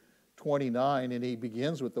 through 29, and he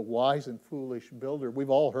begins with the wise and foolish builder. We've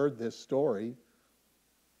all heard this story.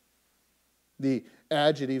 The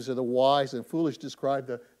adjectives of the wise and foolish describe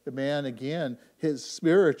the man again, his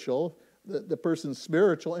spiritual, the person's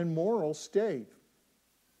spiritual and moral state.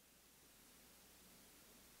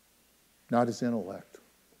 Not his intellect.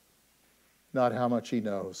 Not how much he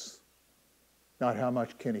knows. Not how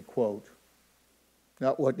much can he quote.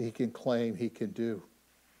 Not what he can claim he can do.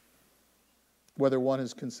 Whether one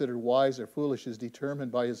is considered wise or foolish is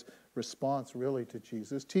determined by his response really to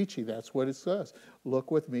Jesus' teaching. That's what it says. Look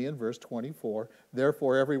with me in verse 24.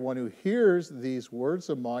 Therefore, everyone who hears these words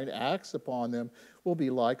of mine, acts upon them, will be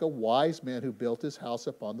like a wise man who built his house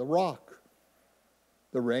upon the rock.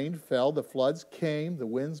 The rain fell, the floods came, the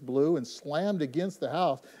winds blew and slammed against the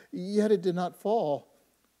house, yet it did not fall,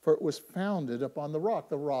 for it was founded upon the rock.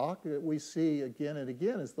 The rock that we see again and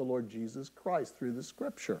again is the Lord Jesus Christ through the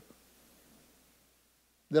Scripture.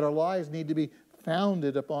 That our lives need to be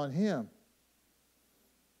founded upon him.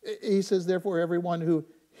 He says, therefore, everyone who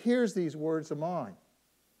hears these words of mine,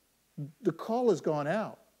 the call has gone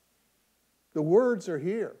out. The words are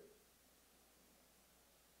here.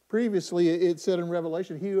 Previously, it said in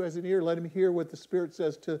Revelation, he who has an ear, let him hear what the Spirit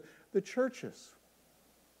says to the churches.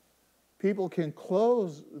 People can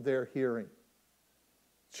close their hearing,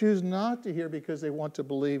 choose not to hear because they want to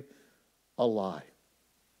believe a lie.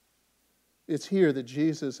 It's here that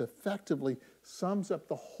Jesus effectively sums up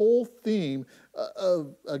the whole theme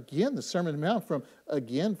of, again, the Sermon on the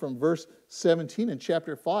Mount from verse 17 in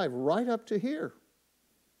chapter 5 right up to here.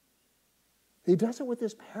 He does it with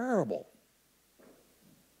this parable.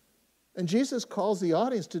 And Jesus calls the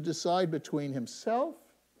audience to decide between himself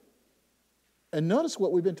and notice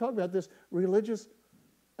what we've been talking about, this religious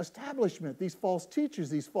establishment, these false teachers,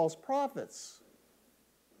 these false prophets.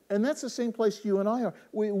 And that's the same place you and I are.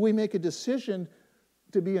 We make a decision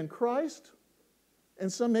to be in Christ,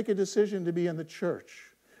 and some make a decision to be in the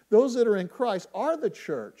church. Those that are in Christ are the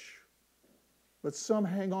church, but some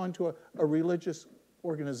hang on to a religious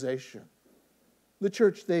organization. The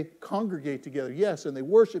church, they congregate together, yes, and they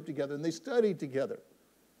worship together, and they study together.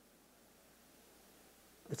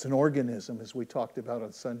 It's an organism, as we talked about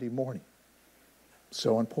on Sunday morning.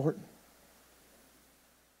 So important.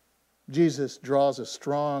 Jesus draws a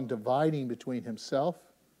strong dividing between himself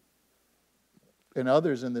and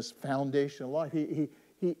others in this foundational life. He,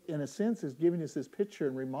 in a sense, is giving us this picture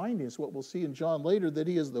and reminding us what we'll see in John later, that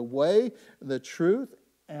he is the way, the truth,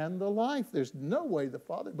 and the life. There's no way to the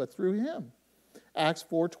Father but through him. Acts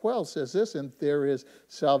 4:12 says this, and there is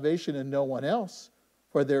salvation in no one else,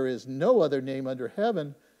 for there is no other name under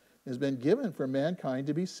heaven that has been given for mankind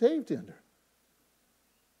to be saved under.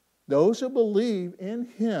 Those who believe in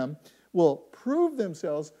him will prove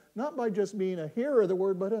themselves not by just being a hearer of the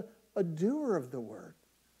word, but a doer of the word.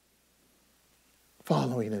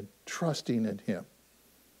 Following and trusting in him.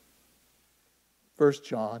 1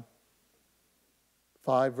 John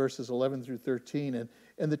 5, verses 11 through 13.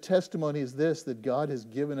 And the testimony is this, that God has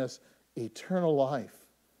given us eternal life.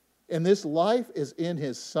 And this life is in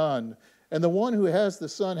his Son. And the one who has the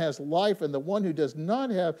Son has life, and the one who does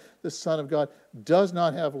not have the Son of God does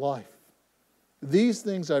not have life. These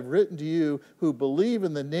things I've written to you who believe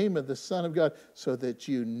in the name of the Son of God, so that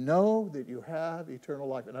you know that you have eternal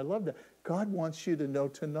life. And I love that. God wants you to know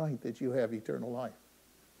tonight that you have eternal life.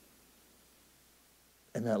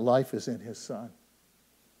 And that life is in his Son.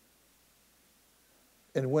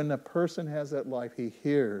 And when a person has that life, he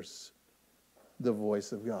hears the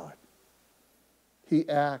voice of God. He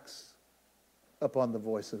acts upon the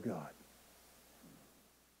voice of God.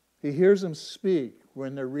 He hears him speak.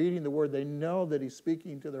 When they're reading the word, they know that he's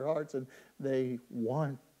speaking to their hearts and they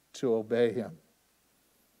want to obey him.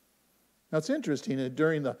 Now it's interesting that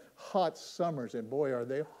during the hot summers, and boy are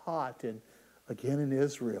they hot, and again in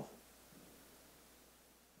Israel.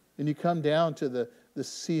 And you come down to the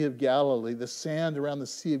Sea of Galilee, the sand around the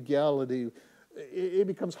Sea of Galilee, it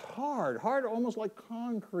becomes hard almost like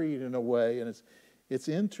concrete in a way, and it's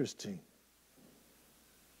interesting.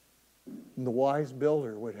 And the wise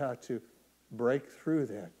builder would have to break through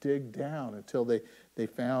that, dig down until they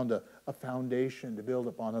found a foundation to build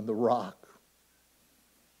upon on the rock.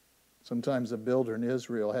 Sometimes a builder in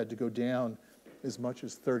Israel had to go down as much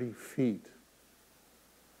as 30 feet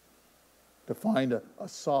to find a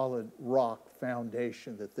solid rock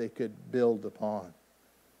foundation that they could build upon.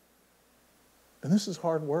 And this is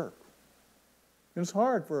hard work. And it's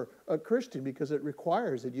hard for a Christian because it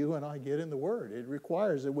requires that you and I get in the Word. It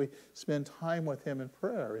requires that we spend time with him in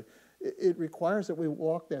prayer. It requires that we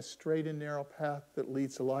walk that straight and narrow path that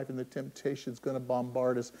leads to life, and the temptation is going to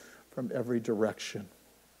bombard us from every direction.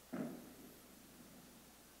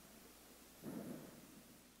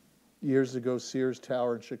 Years ago, Sears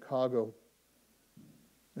Tower in Chicago,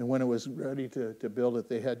 and when it was ready to build it,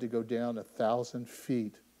 they had to go down 1,000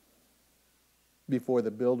 feet before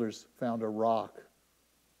the builders found a rock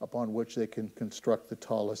upon which they can construct the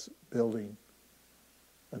tallest building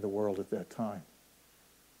in the world at that time.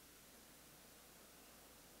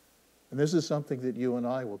 And this is something that you and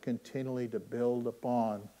I will continually to build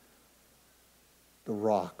upon the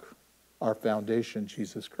rock, our foundation,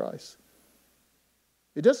 Jesus Christ.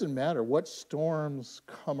 It doesn't matter what storms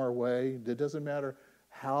come our way. It doesn't matter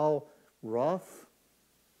how rough.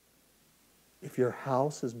 If your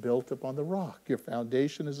house is built upon the rock, your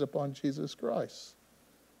foundation is upon Jesus Christ.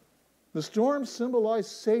 The storms symbolize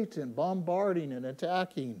Satan bombarding and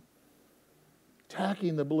attacking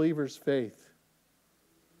the believer's faith.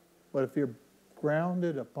 But if you're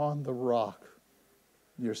grounded upon the rock,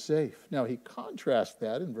 you're safe. Now he contrasts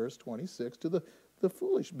that in verse 26 to the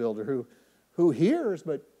foolish builder who hears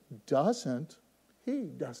but doesn't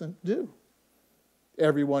do.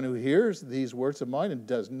 Everyone who hears these words of mine and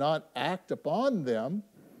does not act upon them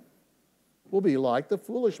will be like the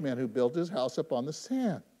foolish man who built his house upon the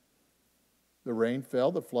sand. The rain fell,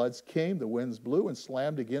 the floods came, the winds blew and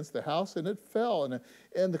slammed against the house, and it fell,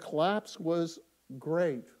 and the collapse was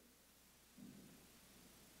great.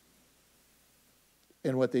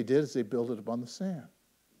 And what they did is they built it upon the sand.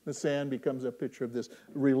 The sand becomes a picture of this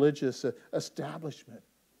religious establishment,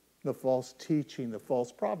 the false teaching, the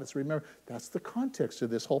false prophets. Remember, that's the context of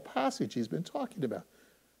this whole passage he's been talking about.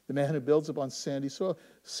 The man who builds upon sandy soil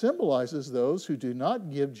symbolizes those who do not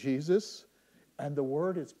give Jesus and the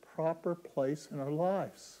word its proper place in our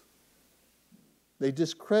lives. They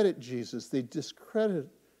discredit Jesus, they discredit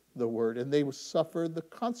the word, and they will suffer the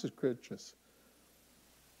consequences.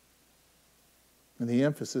 And the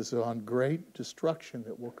emphasis is on great destruction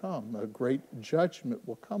that will come, a great judgment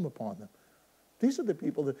will come upon them. These are the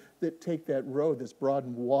people that take that road that's broad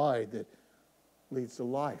and wide that leads to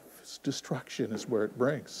life. It's destruction is where it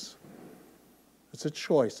brings. It's a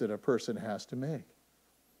choice that a person has to make.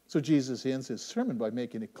 So Jesus ends his sermon by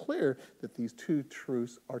making it clear that these two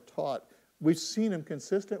truths are taught. We've seen them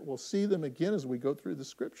consistent. We'll see them again as we go through the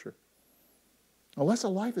Scripture. Unless a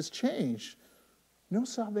life is changed, no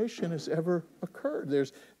salvation has ever occurred.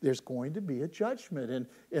 There's going to be a judgment,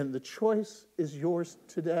 and the choice is yours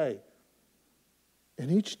today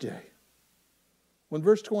and each day. When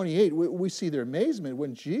verse 28, we see their amazement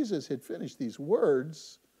when Jesus had finished these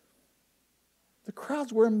words. The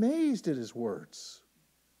crowds were amazed at his words.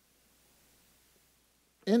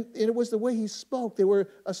 And it was the way he spoke. They were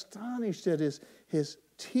astonished at his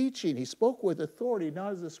teaching. He spoke with authority,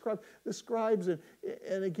 not as the scribes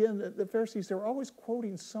and again, the Pharisees, they were always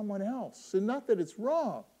quoting someone else. And not that it's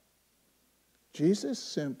wrong. Jesus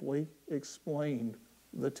simply explained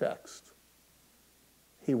the text.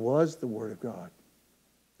 He was the Word of God.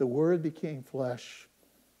 The Word became flesh,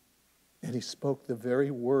 and he spoke the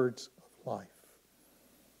very words of life.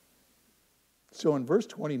 So in verse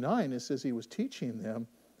 29, it says he was teaching them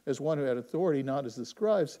as one who had authority, not as the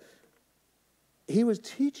scribes. He was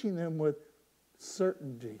teaching them with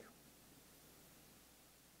certainty.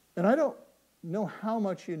 And I don't know how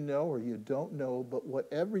much you know or you don't know, but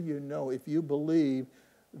whatever you know, if you believe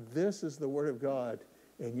this is the Word of God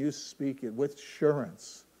and you speak it with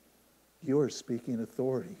assurance, you are speaking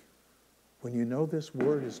authority. When you know this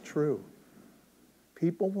Word is true,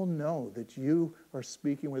 people will know that you are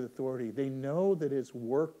speaking with authority. They know that it's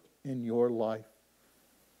worked in your life.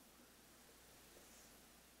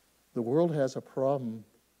 The world has a problem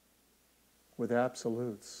with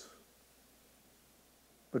absolutes.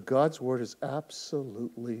 But God's Word is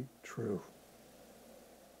absolutely true.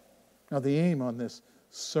 Now, the aim on this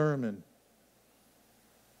sermon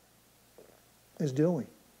is doing.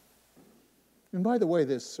 And by the way,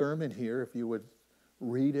 this sermon here, if you would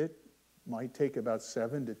read it, might take about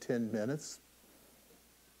 7 to 10 minutes.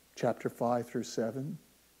 Chapter 5 through 7.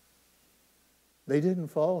 They didn't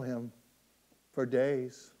follow him for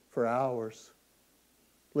days, for hours.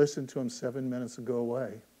 Listen to him 7 minutes and go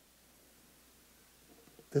away.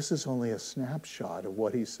 This is only a snapshot of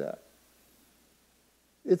what he said.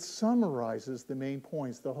 It summarizes the main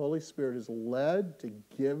points. The Holy Spirit is led to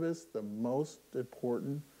give us the most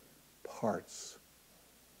important parts,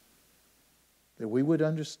 that we would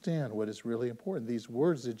understand what is really important. These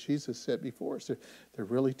words that Jesus set before us, they're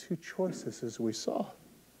really two choices, as we saw.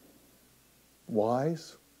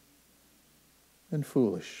 Wise and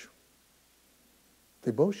foolish.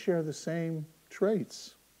 They both share the same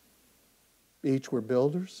traits. Each were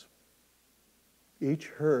builders. Each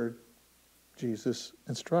heard Jesus'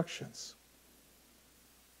 instructions.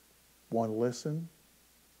 One listened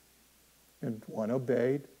and one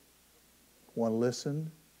obeyed. One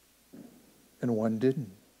listened and one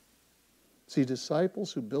didn't. See,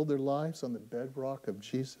 disciples who build their lives on the bedrock of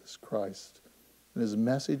Jesus Christ and his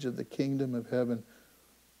message of the kingdom of heaven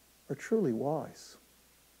are truly wise.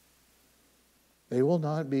 They will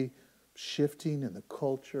not be shifting in the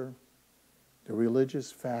culture, the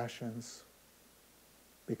religious fashions,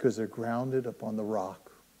 because they're grounded upon the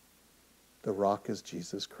rock. The rock is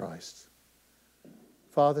Jesus Christ.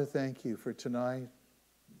 Father, thank you for tonight.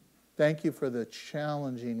 Thank you for the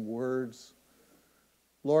challenging words.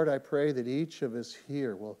 Lord, I pray that each of us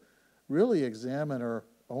here will really examine our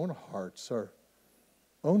own hearts, our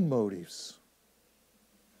own motives.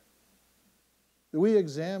 That we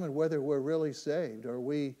examine whether we're really saved. Are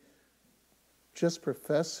we just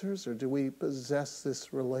professors, or do we possess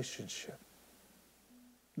this relationship?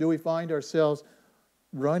 Do we find ourselves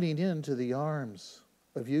running into the arms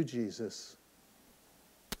of you, Jesus,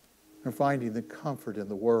 or finding the comfort in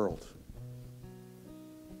the world?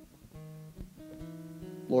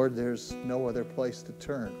 Lord, there's no other place to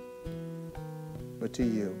turn but to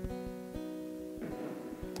you.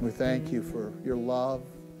 We thank you for your love.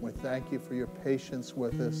 We thank you for your patience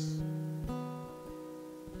with us.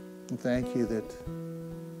 And thank you that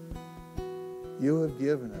you have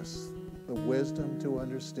given us the wisdom to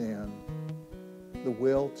understand, the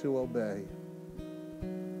will to obey.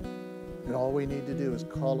 And all we need to do is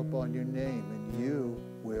call upon your name, and you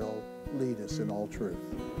will lead us in all truth.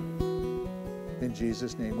 In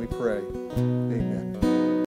Jesus' name we pray. Amen.